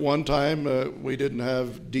 at one time, we didn't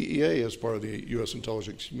have DEA as part of the U.S.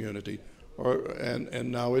 intelligence community,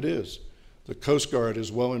 and now it is. The Coast Guard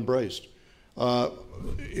is well embraced.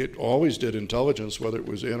 It always did intelligence, whether it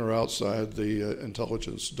was in or outside the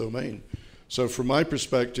intelligence domain. So from my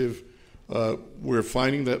perspective, we're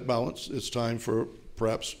finding that balance. It's time for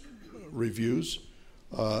perhaps reviews.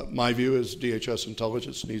 My view is DHS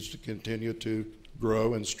intelligence needs to continue to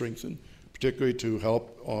grow and strengthen, particularly to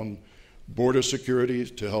help on border security,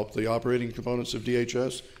 to help the operating components of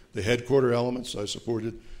DHS, the headquarter elements. I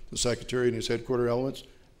supported the Secretary and his headquarter elements,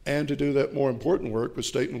 and to do that more important work with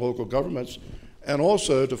state and local governments, and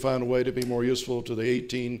also to find a way to be more useful to the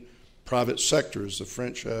 18 private sectors. The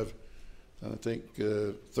French have, I think,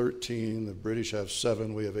 13, the British have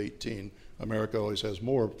 7, we have 18. America always has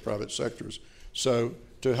more private sectors. So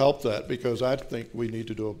to help that, because I think we need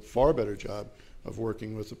to do a far better job of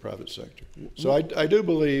working with the private sector. So I do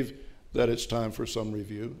believe that it's time for some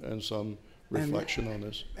review and some reflection on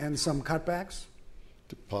this. And some cutbacks?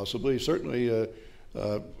 Possibly. Certainly,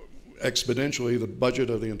 exponentially, the budget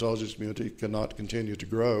of the intelligence community cannot continue to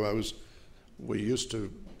grow.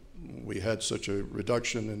 We had such a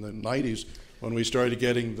reduction in the 90s when we started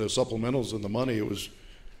getting the supplementals and the money. It was,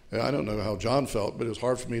 I don't know how John felt, but it was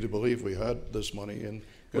hard for me to believe we had this money and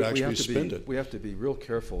could actually spend it. We have to be real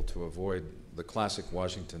careful to avoid the classic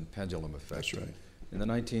Washington pendulum effect. That's right. In the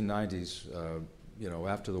 1990s,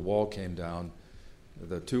 after the wall came down,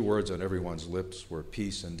 the two words on everyone's lips were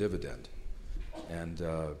peace and dividend. And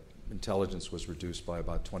intelligence was reduced by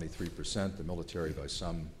about 23%, the military by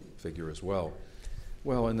some figure as well.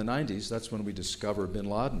 Well, in the 90s, that's when we discover bin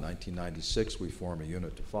Laden. 1996, we form a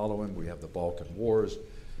unit to follow him. We have the Balkan Wars,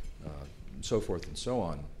 and so forth and so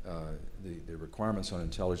on. The requirements on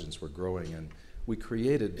intelligence were growing, and we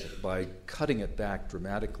created, by cutting it back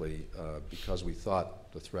dramatically because we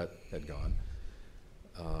thought the threat had gone,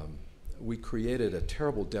 we created a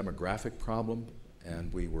terrible demographic problem,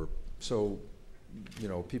 and we were so,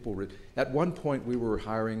 at one point we were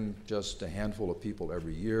hiring just a handful of people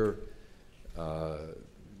every year.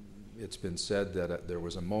 It's been said that there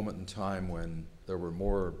was a moment in time when there were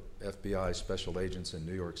more FBI special agents in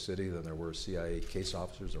New York City than there were CIA case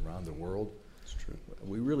officers around the world. That's true.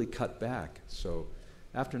 We really cut back. So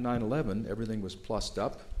after 9/11, everything was plussed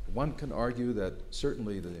up. One can argue that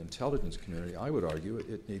certainly the intelligence community, I would argue,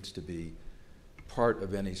 it needs to be part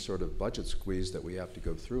of any sort of budget squeeze that we have to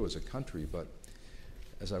go through as a country. But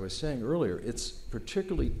as I was saying earlier, it's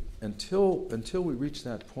particularly until we reach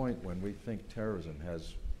that point when we think terrorism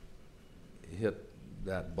has hit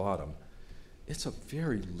that bottom, it's a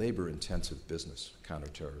very labor-intensive business,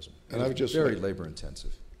 counterterrorism. And I would just very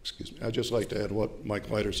labor-intensive. Excuse me. I'd just like to add what Mike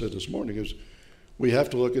Leiter said this morning is we have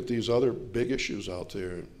to look at these other big issues out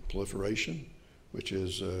there. Proliferation, which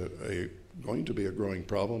is going to be a growing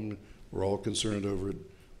problem. We're all concerned over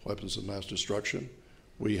weapons of mass destruction.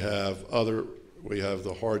 We have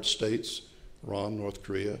the hard states, Iran, North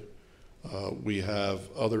Korea. We have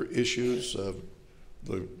other issues of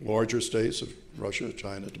the larger states of Russia,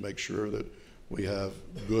 China, to make sure that we have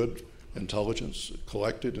good intelligence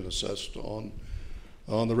collected and assessed on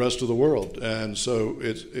the rest of the world. And so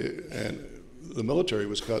and the military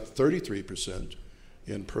was cut 33%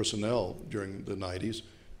 in personnel during the 90s.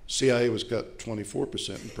 CIA was cut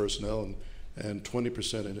 24% in personnel and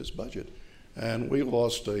 20% in its budget. And we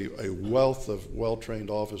lost a wealth of well-trained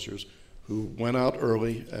officers who went out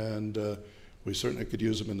early, and we certainly could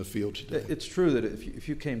use them in the field today. It's true that if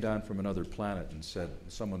you came down from another planet and said,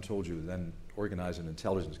 someone told you to then organize an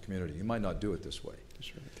intelligence community, you might not do it this way.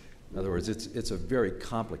 That's right. In other words, it's a very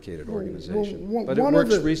complicated organization, Well, but it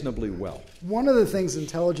works reasonably well. One of the things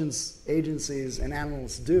intelligence agencies and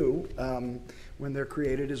analysts do when they're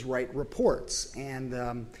created is write reports.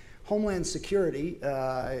 And Homeland Security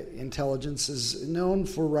intelligence is known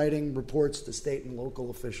for writing reports to state and local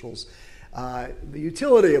officials, the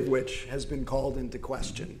utility of which has been called into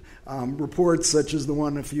question. Reports such as the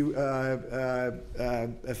one a few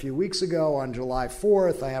weeks ago on July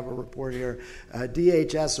 4th. I have a report here.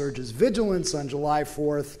 DHS urges vigilance on July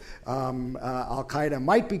 4th. Al-Qaeda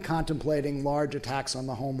might be contemplating large attacks on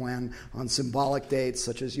the homeland on symbolic dates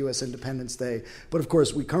such as U.S. Independence Day. But of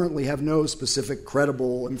course, we currently have no specific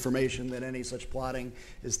credible information that any such plotting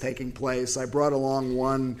is taking place. I brought along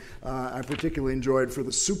one I particularly enjoyed for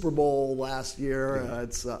the Super Bowl last year.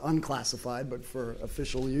 It's unclassified, but for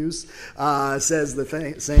official use. Says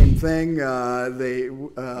the same thing.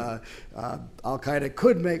 Al-Qaeda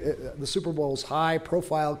could make the Super Bowl's high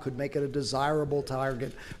profile could make it a desirable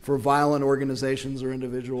target for violent organizations or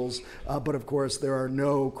individuals. But of course, there are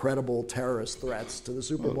no credible terrorist threats to the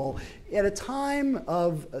Super Bowl. At a time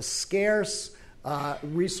of scarce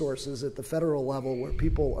resources at the federal level where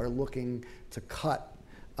people are looking to cut,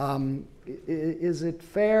 is it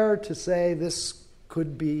fair to say this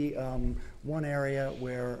could be one area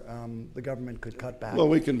where the government could cut back? Well,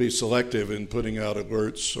 we can be selective in putting out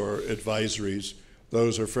alerts or advisories.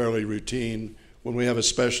 Those are fairly routine. When we have a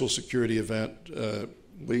special security event,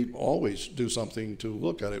 we always do something to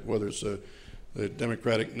look at it, whether it's the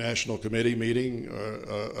Democratic National Committee meeting,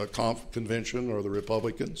 a convention, or the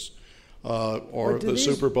Republicans, or the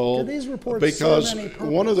Super Bowl. Do these reports because serve any purpose?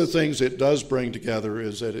 One of the things it does bring together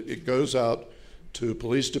is that it goes out to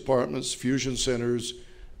police departments, fusion centers,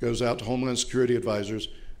 goes out to Homeland Security advisors,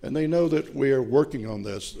 and they know that we are working on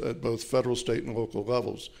this at both federal, state, and local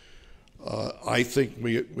levels. I think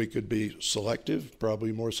we could be selective,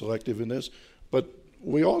 probably more selective in this, but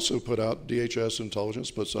we also put out, DHS intelligence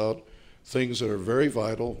puts out things that are very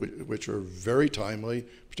vital, which are very timely,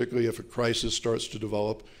 particularly if a crisis starts to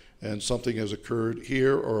develop and something has occurred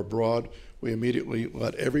here or abroad. We immediately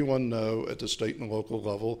let everyone know at the state and local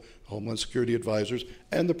level, Homeland Security advisors,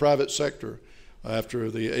 and the private sector. After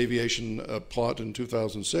the aviation plot in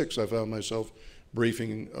 2006, I found myself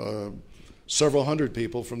briefing several hundred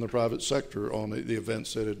people from the private sector on the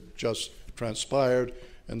events that had just transpired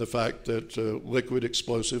and the fact that liquid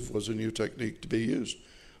explosive was a new technique to be used.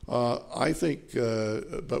 I think,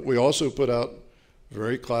 but we also put out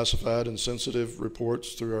very classified and sensitive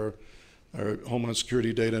reports through our Homeland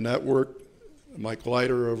Security Data Network. Mike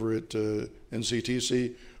Leiter over at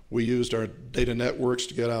NCTC, we used our data networks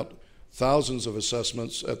to get out thousands of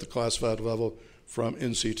assessments at the classified level from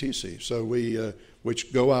NCTC. So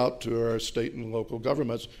which go out to our state and local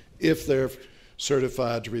governments if they're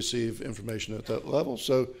certified to receive information at that level.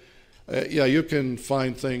 So yeah, you can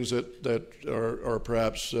find things that are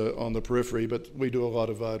perhaps on the periphery, but we do a lot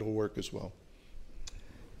of vital work as well.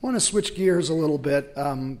 I want to switch gears a little bit.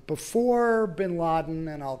 Before bin Laden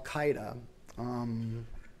and Al-Qaeda,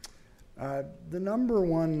 the number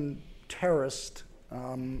one terrorist,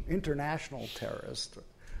 international terrorist,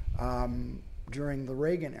 during the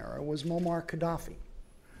Reagan era was Muammar Gaddafi.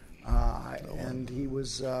 And he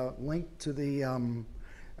was linked to the,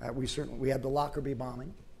 we had the Lockerbie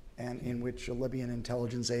bombing, and in which a Libyan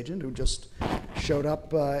intelligence agent who just showed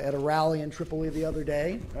up at a rally in Tripoli the other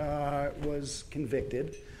day was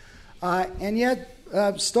convicted. And yet,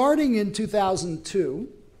 starting in 2002,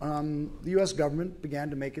 the U.S. government began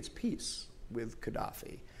to make its peace with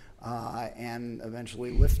Gaddafi and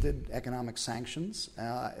eventually lifted economic sanctions,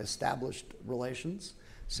 established relations.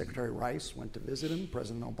 Secretary Rice went to visit him.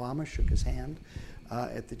 President Obama shook his hand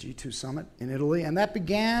at the G2 summit in Italy. And that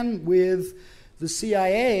began with the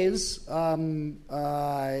CIA's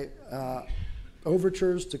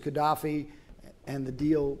overtures to Gaddafi and the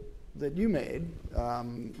deal that you made,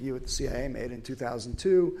 you at the CIA made in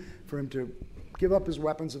 2002, for him to give up his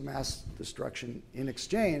weapons of mass destruction in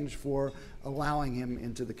exchange for allowing him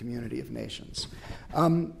into the community of nations.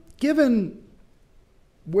 Given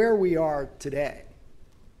where we are today,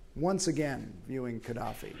 once again viewing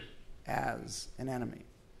Gaddafi as an enemy,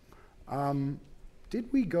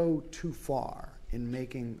 did we go too far in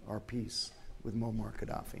making our peace with Muammar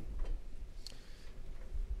Gaddafi?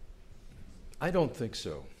 I don't think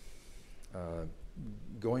so.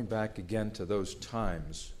 Going back again to those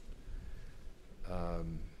times,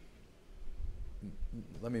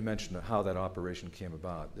 let me mention how that operation came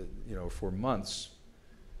about. You know, for months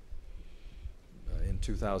in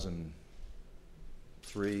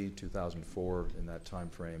 2003, 2004, in that time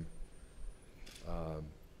frame,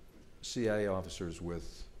 CIA officers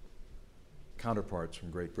with counterparts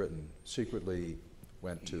from Great Britain secretly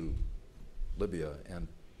went to Libya, and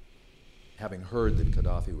having heard that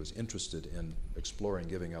Gaddafi was interested in exploring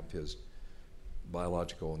giving up his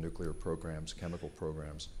biological and nuclear programs, chemical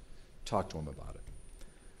programs, talked to him about it.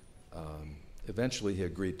 Eventually he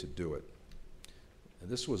agreed to do it. And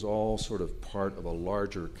this was all sort of part of a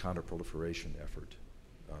larger counterproliferation effort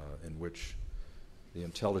in which the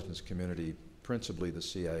intelligence community, principally the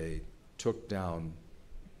CIA, took down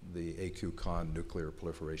the AQ Khan nuclear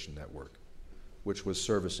proliferation network, which was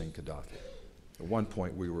servicing Gaddafi. At one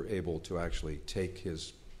point, we were able to actually take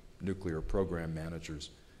his nuclear program manager's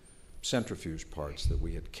centrifuge parts that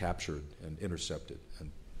we had captured and intercepted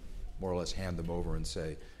and more or less hand them over and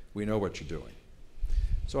say, we know what you're doing.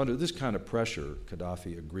 So under this kind of pressure,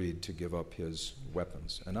 Gaddafi agreed to give up his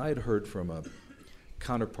weapons. And I had heard from a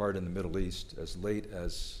counterpart in the Middle East as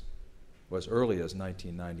early as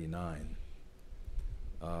 1999,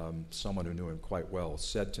 someone who knew him quite well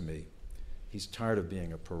said to me, he's tired of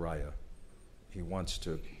being a pariah. He wants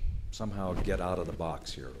to somehow get out of the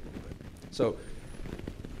box here a little bit. So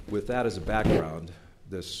with that as a background,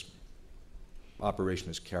 this operation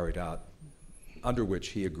is carried out, under which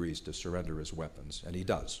he agrees to surrender his weapons, and he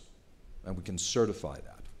does. And we can certify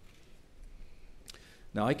that.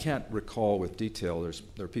 Now, I can't recall with detail,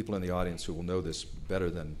 there are people in the audience who will know this better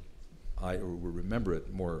than I, or will remember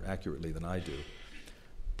it more accurately than I do.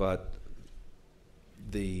 But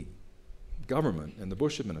the government and the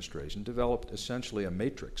Bush administration developed essentially a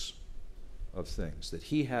matrix of things that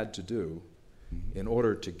he had to do in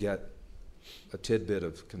order to get a tidbit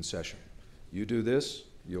of concession. You do this,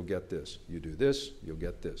 you'll get this. You do this, you'll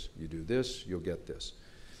get this. You do this, you'll get this.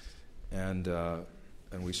 And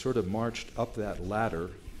we sort of marched up that ladder,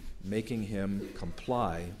 making him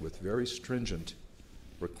comply with very stringent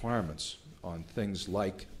requirements on things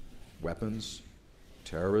like weapons,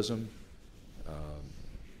 terrorism,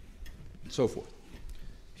 so forth,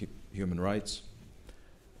 human rights.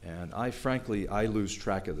 And frankly, I lose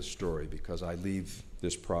track of the story because I leave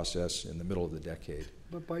this process in the middle of the decade.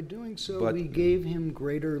 But by doing so, we gave him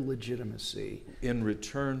greater legitimacy. In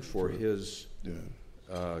return for his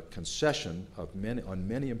concession on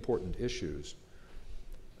many important issues.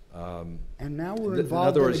 And now we're involved in in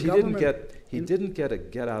other words, he didn't get a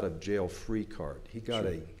get-out-of-jail-free card. He got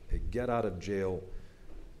a get-out-of-jail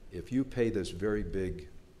if you pay this very big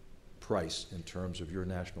price in terms of your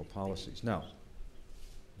national policies. Now,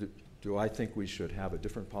 do I think we should have a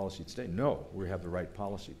different policy today? No, we have the right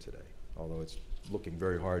policy today, although it's looking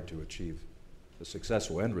very hard to achieve a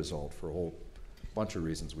successful end result for a whole bunch of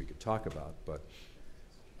reasons we could talk about. But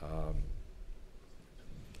I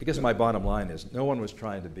guess my bottom line is no one was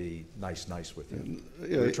trying to be nice with him.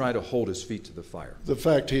 They were trying to hold his feet to the fire. The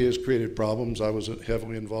fact he has created problems, I was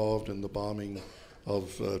heavily involved in the bombing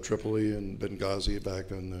of Tripoli and Benghazi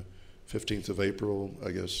back on the 15th of April,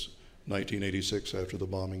 I guess, 1986, after the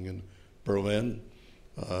bombing in Berlin.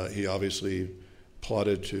 He obviously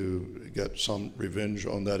plotted to get some revenge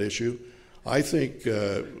on that issue. I think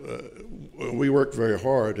we worked very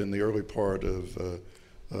hard in the early part of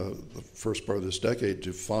the first part of this decade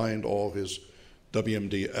to find all his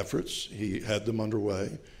WMD efforts. He had them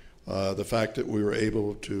underway. The fact that we were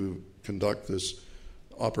able to conduct this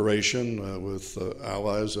operation with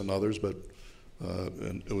allies and others, but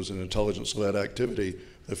and it was an intelligence-led activity.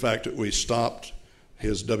 The fact that we stopped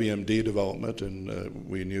his WMD development, and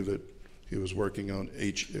we knew that he was working on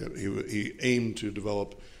he aimed to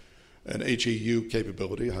develop an HEU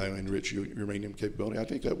capability, highly enriched uranium capability. I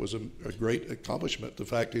think that was a great accomplishment. The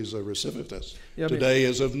fact he's a recidivist today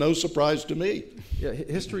is of no surprise to me. Yeah,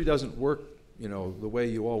 history doesn't work, the way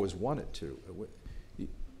you always want it to.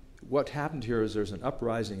 What happened here is there's an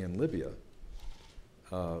uprising in Libya,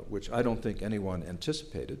 which I don't think anyone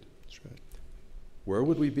anticipated. That's right. Where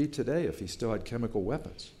would we be today if he still had chemical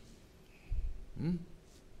weapons? I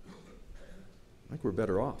think we're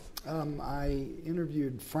better off. I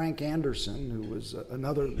interviewed Frank Anderson, who was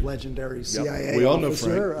another legendary CIA we all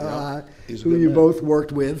officer, know Frank. Who you both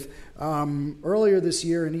worked with, earlier this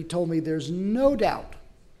year, and he told me there's no doubt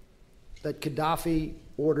that Gaddafi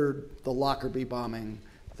ordered the Lockerbie bombing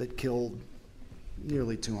that killed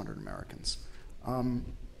nearly 200 Americans.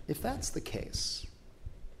 If that's the case,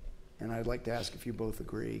 and I'd like to ask if you both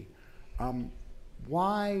agree,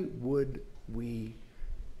 why would we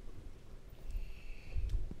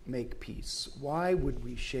make peace? Why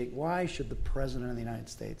should the President of the United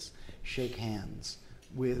States shake hands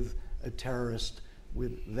with a terrorist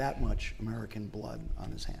with that much American blood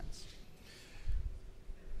on his hands?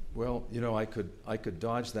 Well, I could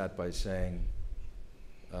dodge that by saying,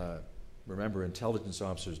 remember, intelligence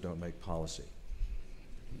officers don't make policy.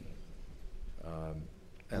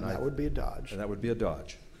 And that would be a dodge. And that would be a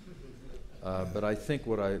dodge. But I think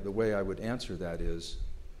the way I would answer that is,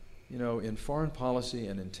 in foreign policy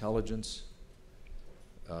and intelligence,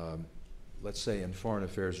 let's say in foreign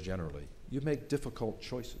affairs generally, you make difficult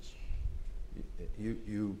choices.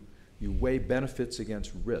 You weigh benefits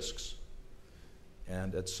against risks.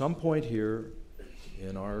 And at some point here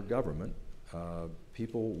in our government,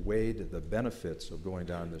 people weighed the benefits of going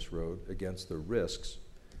down this road against the risks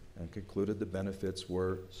and concluded the benefits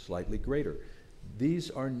were slightly greater. These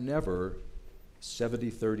are never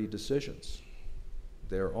 70-30 decisions.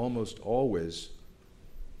 They're almost always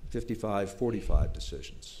 55-45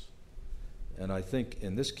 decisions. And I think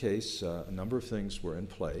in this case, a number of things were in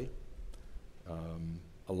play.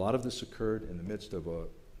 A lot of this occurred in the midst of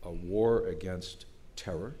a war against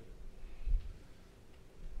terror.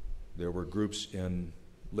 There were groups in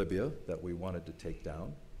Libya that we wanted to take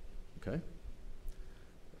down, okay?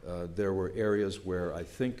 There were areas where I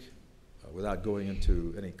think, without going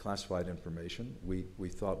into any classified information, we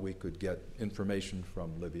thought we could get information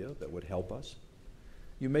from Libya that would help us.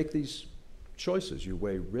 You make these choices. You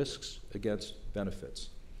weigh risks against benefits.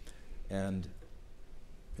 And,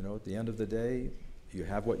 at the end of the day, you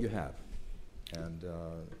have what you have. And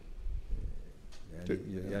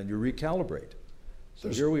you recalibrate. So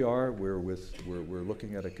here we are. We're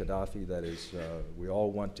looking at a Gaddafi that is. We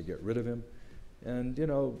all want to get rid of him, and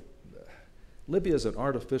Libya is an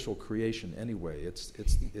artificial creation anyway. It's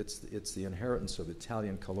the inheritance of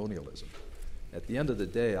Italian colonialism. At the end of the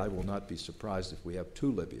day, I will not be surprised if we have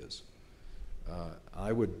two Libyas.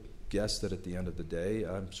 I would guess that at the end of the day,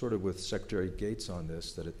 I'm sort of with Secretary Gates on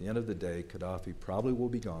this, that at the end of the day, Gaddafi probably will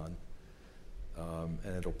be gone.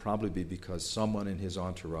 And it'll probably be because someone in his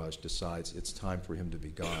entourage decides it's time for him to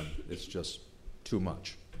be gone. It's just too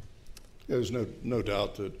much. There's no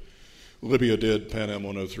doubt that Libya did Pan Am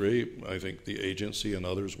 103. I think the agency and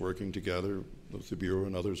others working together, with the Bureau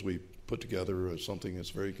and others, we put together something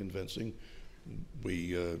that's very convincing.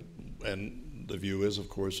 And the view is, of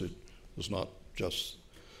course, it was not just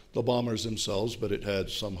the bombers themselves, but it had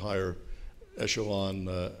some higher echelon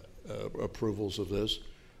approvals of this.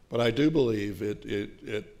 But I do believe at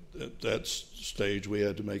that stage we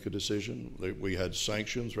had to make a decision. We had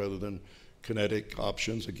sanctions rather than kinetic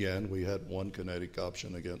options. Again, we had one kinetic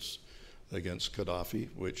option against Gaddafi,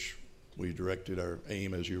 which we directed our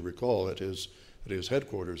aim, as you recall, at his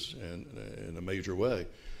headquarters in a major way.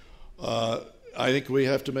 I think we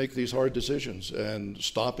have to make these hard decisions, and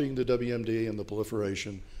stopping the WMD and the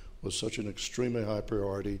proliferation was such an extremely high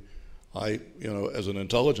priority. As an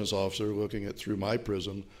intelligence officer, looking at through my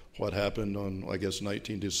prism, what happened on, I guess,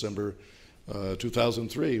 19 December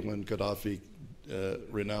 2003, when Gaddafi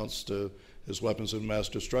renounced his weapons of mass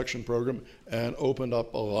destruction program and opened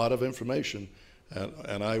up a lot of information.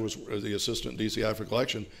 And I was the assistant DC Africa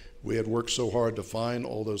election. We had worked so hard to find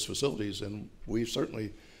all those facilities, and we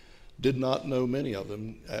certainly did not know many of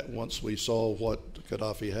them. Once we saw what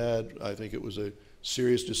Gaddafi had, I think it was a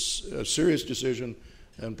serious decision,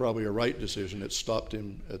 and probably a right decision. It stopped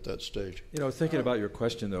him at that stage. Thinking about your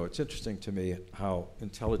question, though, it's interesting to me how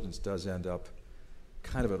intelligence does end up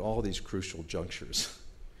kind of at all these crucial junctures.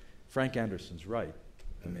 Frank Anderson's right.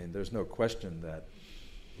 I mean, there's no question that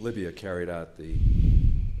Libya carried out the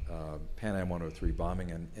Pan Am 103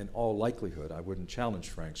 bombing, and in all likelihood, I wouldn't challenge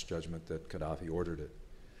Frank's judgment that Gaddafi ordered it.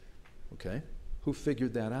 Okay? Who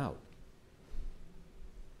figured that out?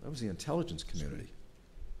 That was the intelligence community.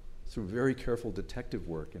 Through very careful detective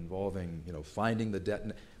work involving, finding the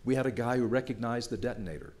detonator. We had a guy who recognized the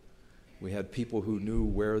detonator. We had people who knew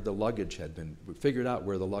where the luggage had been, figured out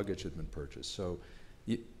where the luggage had been purchased. So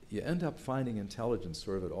you end up finding intelligence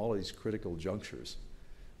sort of at all these critical junctures.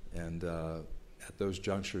 And at those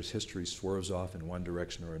junctures, history swerves off in one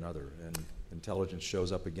direction or another, and intelligence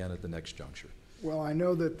shows up again at the next juncture. Well, I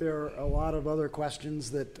know that there are a lot of other questions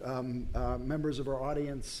that members of our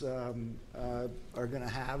audience are going to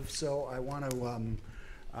have, so I want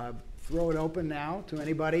to throw it open now to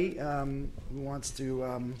anybody who wants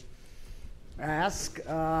to ask.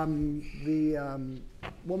 The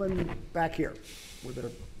woman back here, with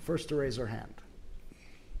the first to raise her hand.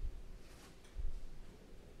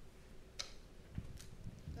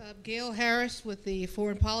 Gail Harris with the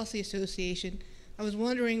Foreign Policy Association. I was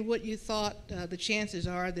wondering what you thought the chances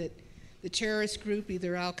are that the terrorist group,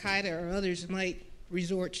 either Al-Qaeda or others, might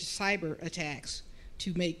resort to cyber attacks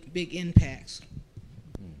to make big impacts.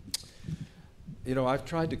 I've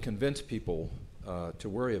tried to convince people to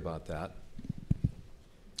worry about that,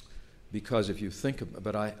 because if you think,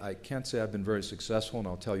 but I can't say I've been very successful, and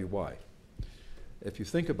I'll tell you why. If you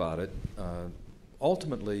think about it,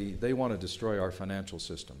 ultimately they want to destroy our financial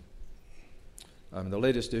system. The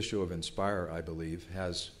latest issue of Inspire, I believe,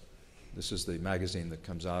 has, this is the magazine that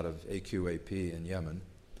comes out of AQAP in Yemen.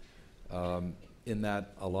 In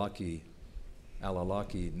that, Al-Awlaki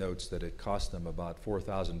notes that it cost them about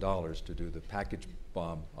 $4,000 to do the package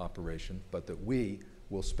bomb operation, but that we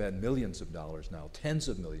will spend millions of dollars now, tens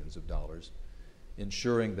of millions of dollars,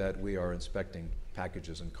 ensuring that we are inspecting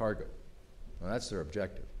packages and cargo. Now, that's their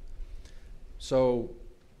objective. So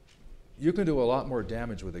you can do a lot more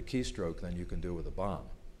damage with a keystroke than you can do with a bomb.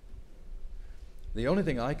 The only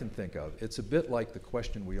thing I can think of, it's a bit like the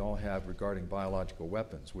question we all have regarding biological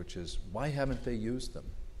weapons, which is, why haven't they used them?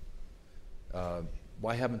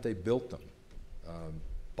 Why haven't they built them?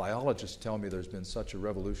 Biologists tell me there's been such a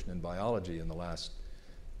revolution in biology in the last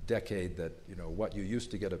decade that, you know, what you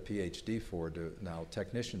used to get a PhD for now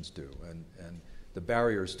technicians do, and the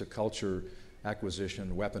barriers to culture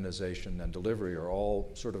acquisition, weaponization, and delivery are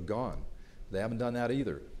all sort of gone. They haven't done that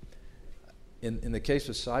either. In the case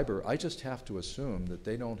of cyber, I just have to assume that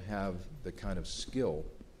they don't have the kind of skill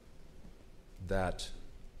that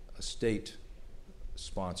a state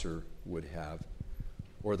sponsor would have,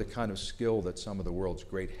 or the kind of skill that some of the world's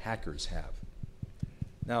great hackers have.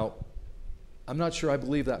 Now, I'm not sure I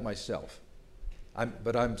believe that myself,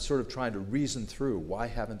 but I'm sort of trying to reason through why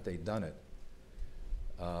haven't they done it.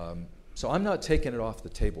 So I'm not taking it off the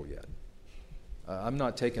table yet. I'm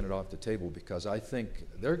not taking it off the table because I think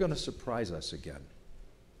they're going to surprise us again.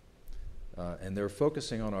 And they're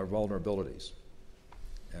focusing on our vulnerabilities.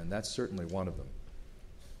 And that's certainly one of them.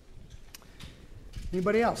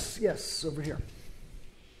 Anybody else? Yes, over here.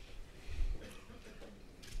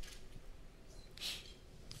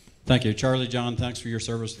 Thank you. Charlie John, thanks for your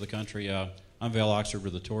service to the country. I'm Val Oxford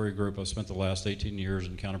with the Tory Group. I've spent the last 18 years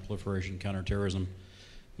in counterproliferation, counterterrorism.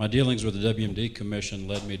 My dealings with the WMD Commission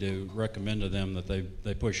led me to recommend to them that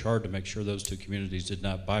they push hard to make sure those two communities did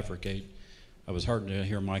not bifurcate. I was heartened to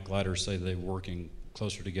hear Mike Leiter say they were working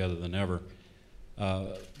closer together than ever.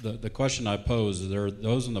 The question I pose is, there are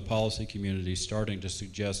those in the policy community starting to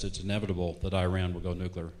suggest it's inevitable that Iran will go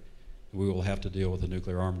nuclear. We will have to deal with a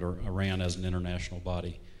nuclear-armed Iran as an international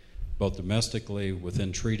body, both domestically,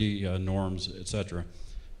 within treaty norms, etc.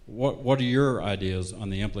 What are your ideas on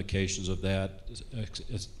the implications of that,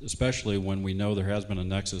 especially when we know there has been a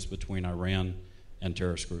nexus between Iran and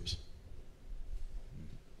terrorist groups?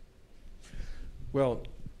 Well,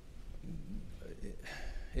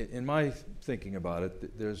 in my thinking about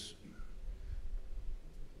it,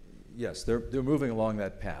 yes, they're moving along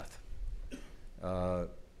that path. The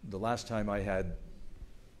last time I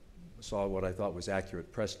saw what I thought was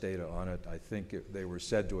accurate press data on it, I think they were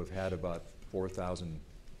said to have had about 4,000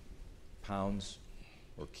 pounds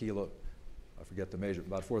or kilo, I forget the measure,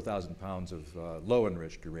 about 4,000 pounds of low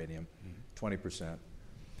enriched uranium, 20%.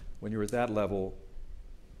 When you're at that level,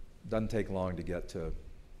 it doesn't take long to get to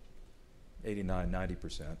 89,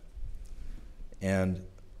 90%. And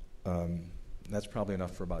that's probably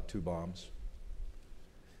enough for about 2 bombs.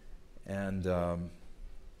 And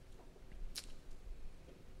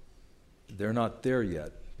they're not there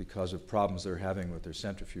yet because of problems they're having with their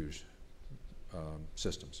centrifuge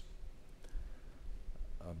systems.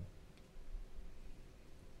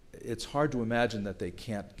 It's hard to imagine that they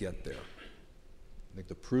can't get there. I think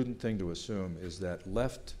the prudent thing to assume is that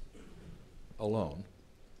left alone,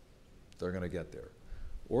 they're going to get there.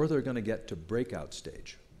 Or they're going to get to breakout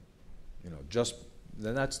stage.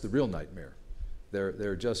 Then that's the real nightmare.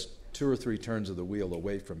 They're just 2 or 3 turns of the wheel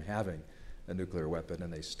away from having a nuclear weapon,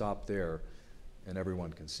 and they stop there, and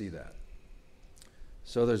everyone can see that.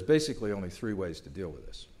 So there's basically only 3 ways to deal with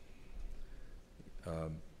this.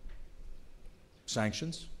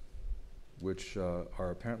 Sanctions, which are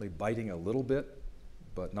apparently biting a little bit,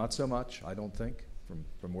 but not so much, I don't think,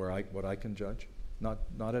 from what I can judge.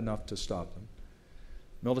 Not enough to stop them.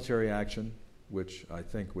 Military action, which I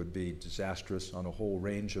think would be disastrous on a whole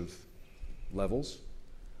range of levels.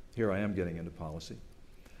 Here I am getting into policy.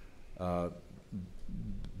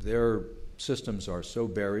 Their systems are so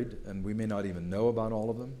buried, and we may not even know about all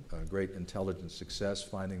of them. Great intelligence success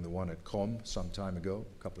finding the one at Qom some time ago,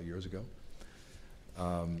 a couple of years ago.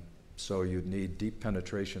 So you'd need deep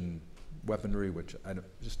penetration weaponry, which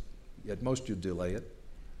at most you'd delay it.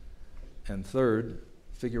 And third,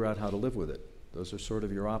 figure out how to live with it. Those are sort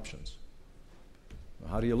of your options. Well,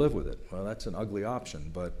 how do you live with it? Well, that's an ugly option,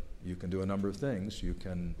 but you can do a number of things. You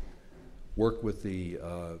can work with the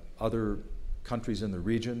other countries in the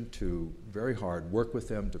region to very hard work with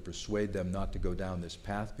them to persuade them not to go down this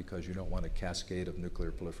path because you don't want a cascade of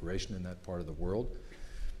nuclear proliferation in that part of the world.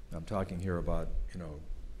 I'm talking here about,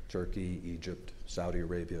 Turkey, Egypt, Saudi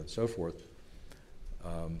Arabia, and so forth.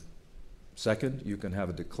 Second, you can have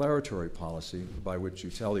a declaratory policy by which you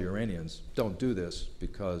tell the Iranians, don't do this,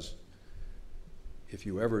 because if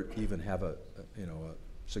you ever even have a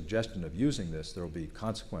suggestion of using this, there will be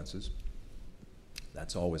consequences.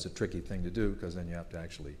 That's always a tricky thing to do, because then you have to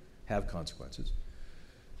actually have consequences.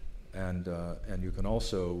 And you can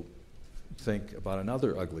also think about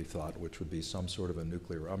another ugly thought, which would be some sort of a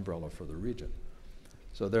nuclear umbrella for the region.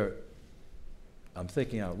 So I'm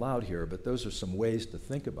thinking out loud here, but those are some ways to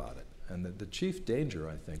think about it. And the chief danger,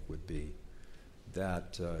 I think, would be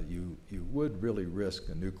that you would really risk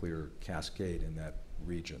a nuclear cascade in that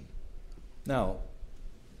region. Now,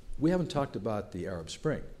 we haven't talked about the Arab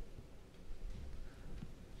Spring.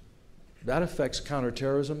 That affects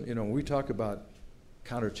counterterrorism. You know, when we talk about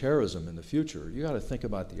counterterrorism in the future, you got to think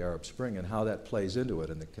about the Arab Spring and how that plays into it.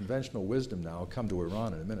 And the conventional wisdom now, I'll come to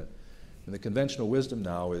Iran in a minute, and the conventional wisdom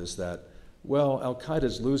now is that, well,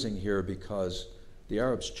 Al-Qaeda's losing here because the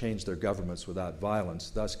Arabs changed their governments without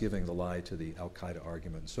violence, thus giving the lie to the Al-Qaeda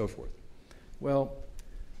argument and so forth. Well,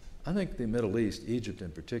 I think the Middle East, Egypt in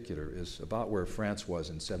particular, is about where France was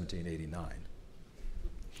in 1789.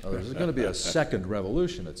 There's going to be a second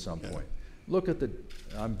revolution at some point. Look at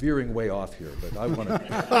I'm veering way off here, but I want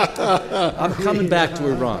to, I'm coming back to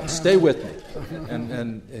Iran. Stay with me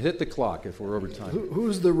and hit the clock if we're over time.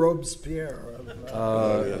 Who's the Robespierre?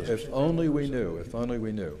 If only we knew, if only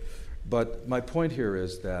we knew. But my point here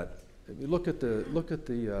is that look at the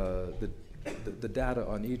data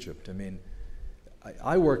on Egypt. I mean,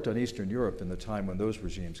 I worked on Eastern Europe in the time when those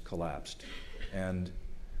regimes collapsed, and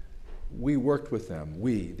we worked with them,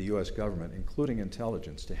 the U.S. government, including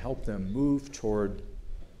intelligence, to help them move toward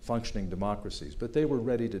functioning democracies. But they were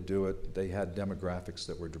ready to do it. They had demographics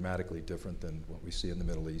that were dramatically different than what we see in the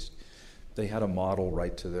Middle East. They had a model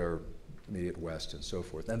right to their immediate west and so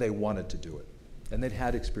forth, and they wanted to do it. And they'd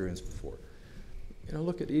had experience before. You know,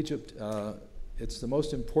 look at Egypt. It's the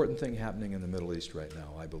most important thing happening in the Middle East right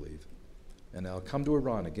now, I believe. And I'll come to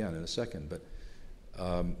Iran again in a second, but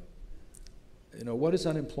you know, what is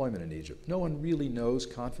unemployment in Egypt? No one really knows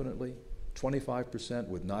confidently. 25%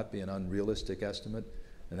 would not be an unrealistic estimate,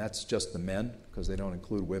 and that's just the men, because they don't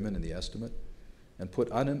include women in the estimate. And put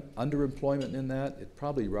underemployment in that, it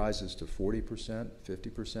probably rises to 40%,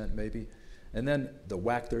 50% maybe. And then the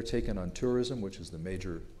whack they're taking on tourism, which is the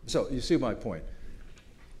major. So you see my point.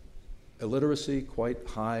 Illiteracy quite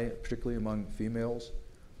high, particularly among females.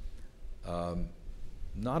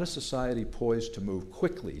 Not a society poised to move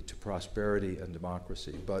quickly to prosperity and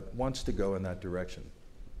democracy, but wants to go in that direction.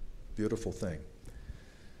 Beautiful thing.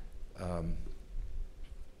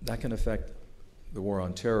 That can affect the war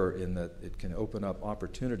on terror in that it can open up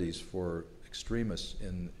opportunities for extremists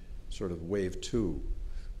in sort of wave 2,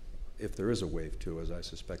 if there is a wave 2, as I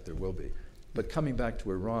suspect there will be. But coming back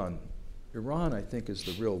to Iran, I think, is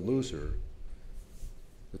the real loser.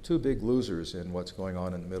 The two big losers in what's going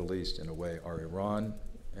on in the Middle East, in a way, are Iran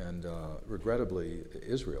and, regrettably,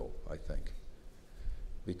 Israel, I think.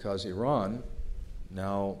 Because Iran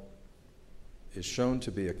now is shown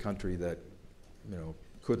to be a country that, you know,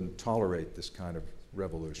 couldn't tolerate this kind of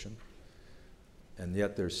revolution, and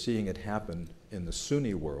yet they're seeing it happen in the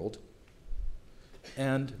Sunni world,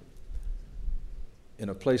 and in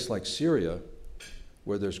a place like Syria,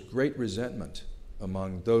 where there's great resentment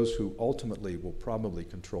among those who ultimately will probably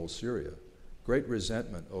control Syria, great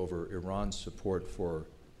resentment over Iran's support for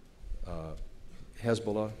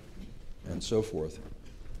Hezbollah and so forth.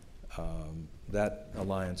 That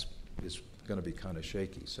alliance is going to be kind of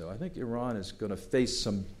shaky. So I think Iran is going to face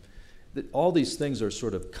all these things are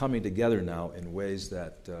sort of coming together now in ways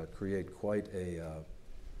that create quite an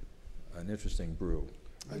interesting brew.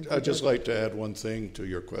 I'd just like to add one thing to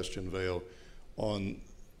your question, Vail, on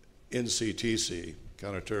NCTC,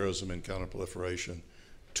 counterterrorism and counterproliferation.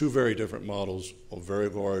 Two very different models, a very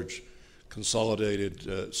large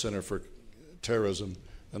consolidated center for terrorism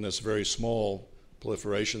and this very small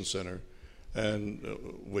proliferation center, and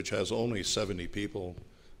which has only 70 people,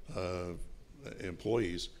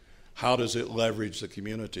 employees. How does it leverage the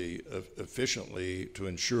community efficiently to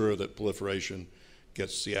ensure that proliferation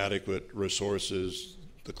gets the adequate resources,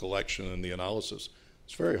 the collection and the analysis?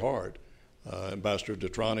 It's very hard. Ambassador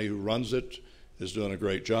Detrani, who runs it, is doing a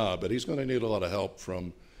great job, but he's going to need a lot of help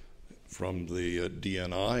from the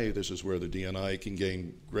DNI. This is where the DNI can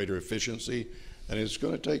gain greater efficiency, and it's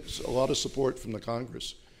going to take a lot of support from the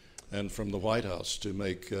Congress and from the White House to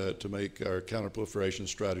make our counterproliferation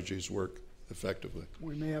strategies work effectively.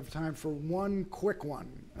 We may have time for one quick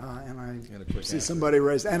one, and I see answer. somebody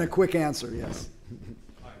raised, and a quick answer, yes.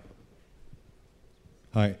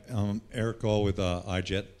 Hi, Eric Gall with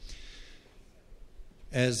iJet.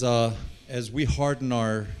 As we harden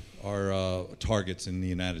our targets in the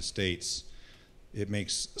United States, it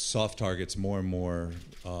makes soft targets more and more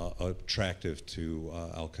attractive to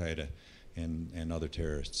Al-Qaeda and other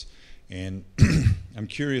terrorists. And I'm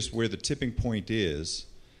curious where the tipping point is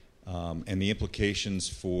and the implications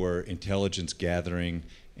for intelligence gathering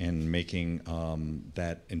and making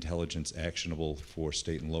that intelligence actionable for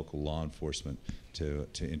state and local law enforcement to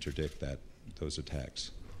interdict those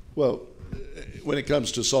attacks. Well, when it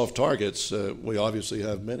comes to soft targets, we obviously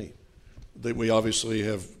have many. We obviously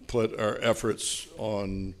have put our efforts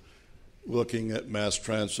on looking at mass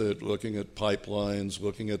transit, looking at pipelines,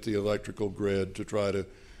 looking at the electrical grid to try to,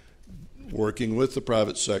 working with the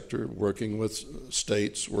private sector, working with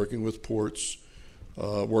states, working with ports,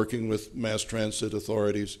 working with mass transit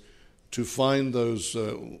authorities to find those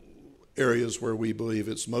areas where we believe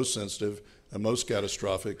it's most sensitive and most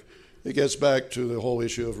catastrophic. It gets back to the whole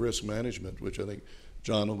issue of risk management, which I think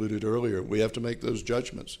John alluded earlier. We have to make those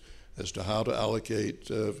judgments as to how to allocate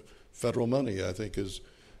federal money. I think as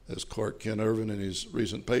Clark Ken Irvin in his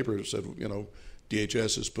recent paper said,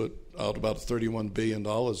 DHS has put out about $31 billion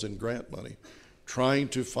in grant money. Trying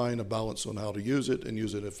to find a balance on how to use it and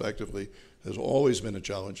use it effectively has always been a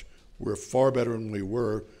challenge. We're far better than we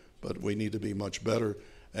were, but we need to be much better.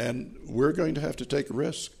 And we're going to have to take a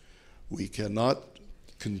risk. We cannot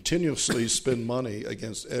continuously spend money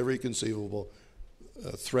against every conceivable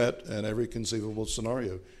threat and every conceivable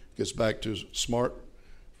scenario. It gets back to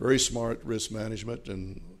very smart risk management,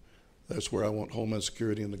 and that's where I want Homeland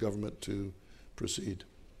Security and the government to proceed.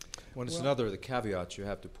 Well, it's another of the caveats you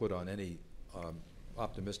have to put on any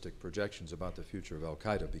optimistic projections about the future of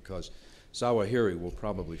Al-Qaeda, because Zawahiri will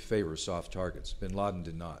probably favor soft targets. Bin Laden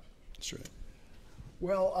did not. That's right.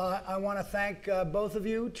 Well, I want to thank both of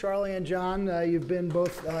you, Charlie and John. You've been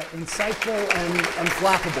both insightful and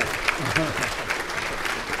flappable.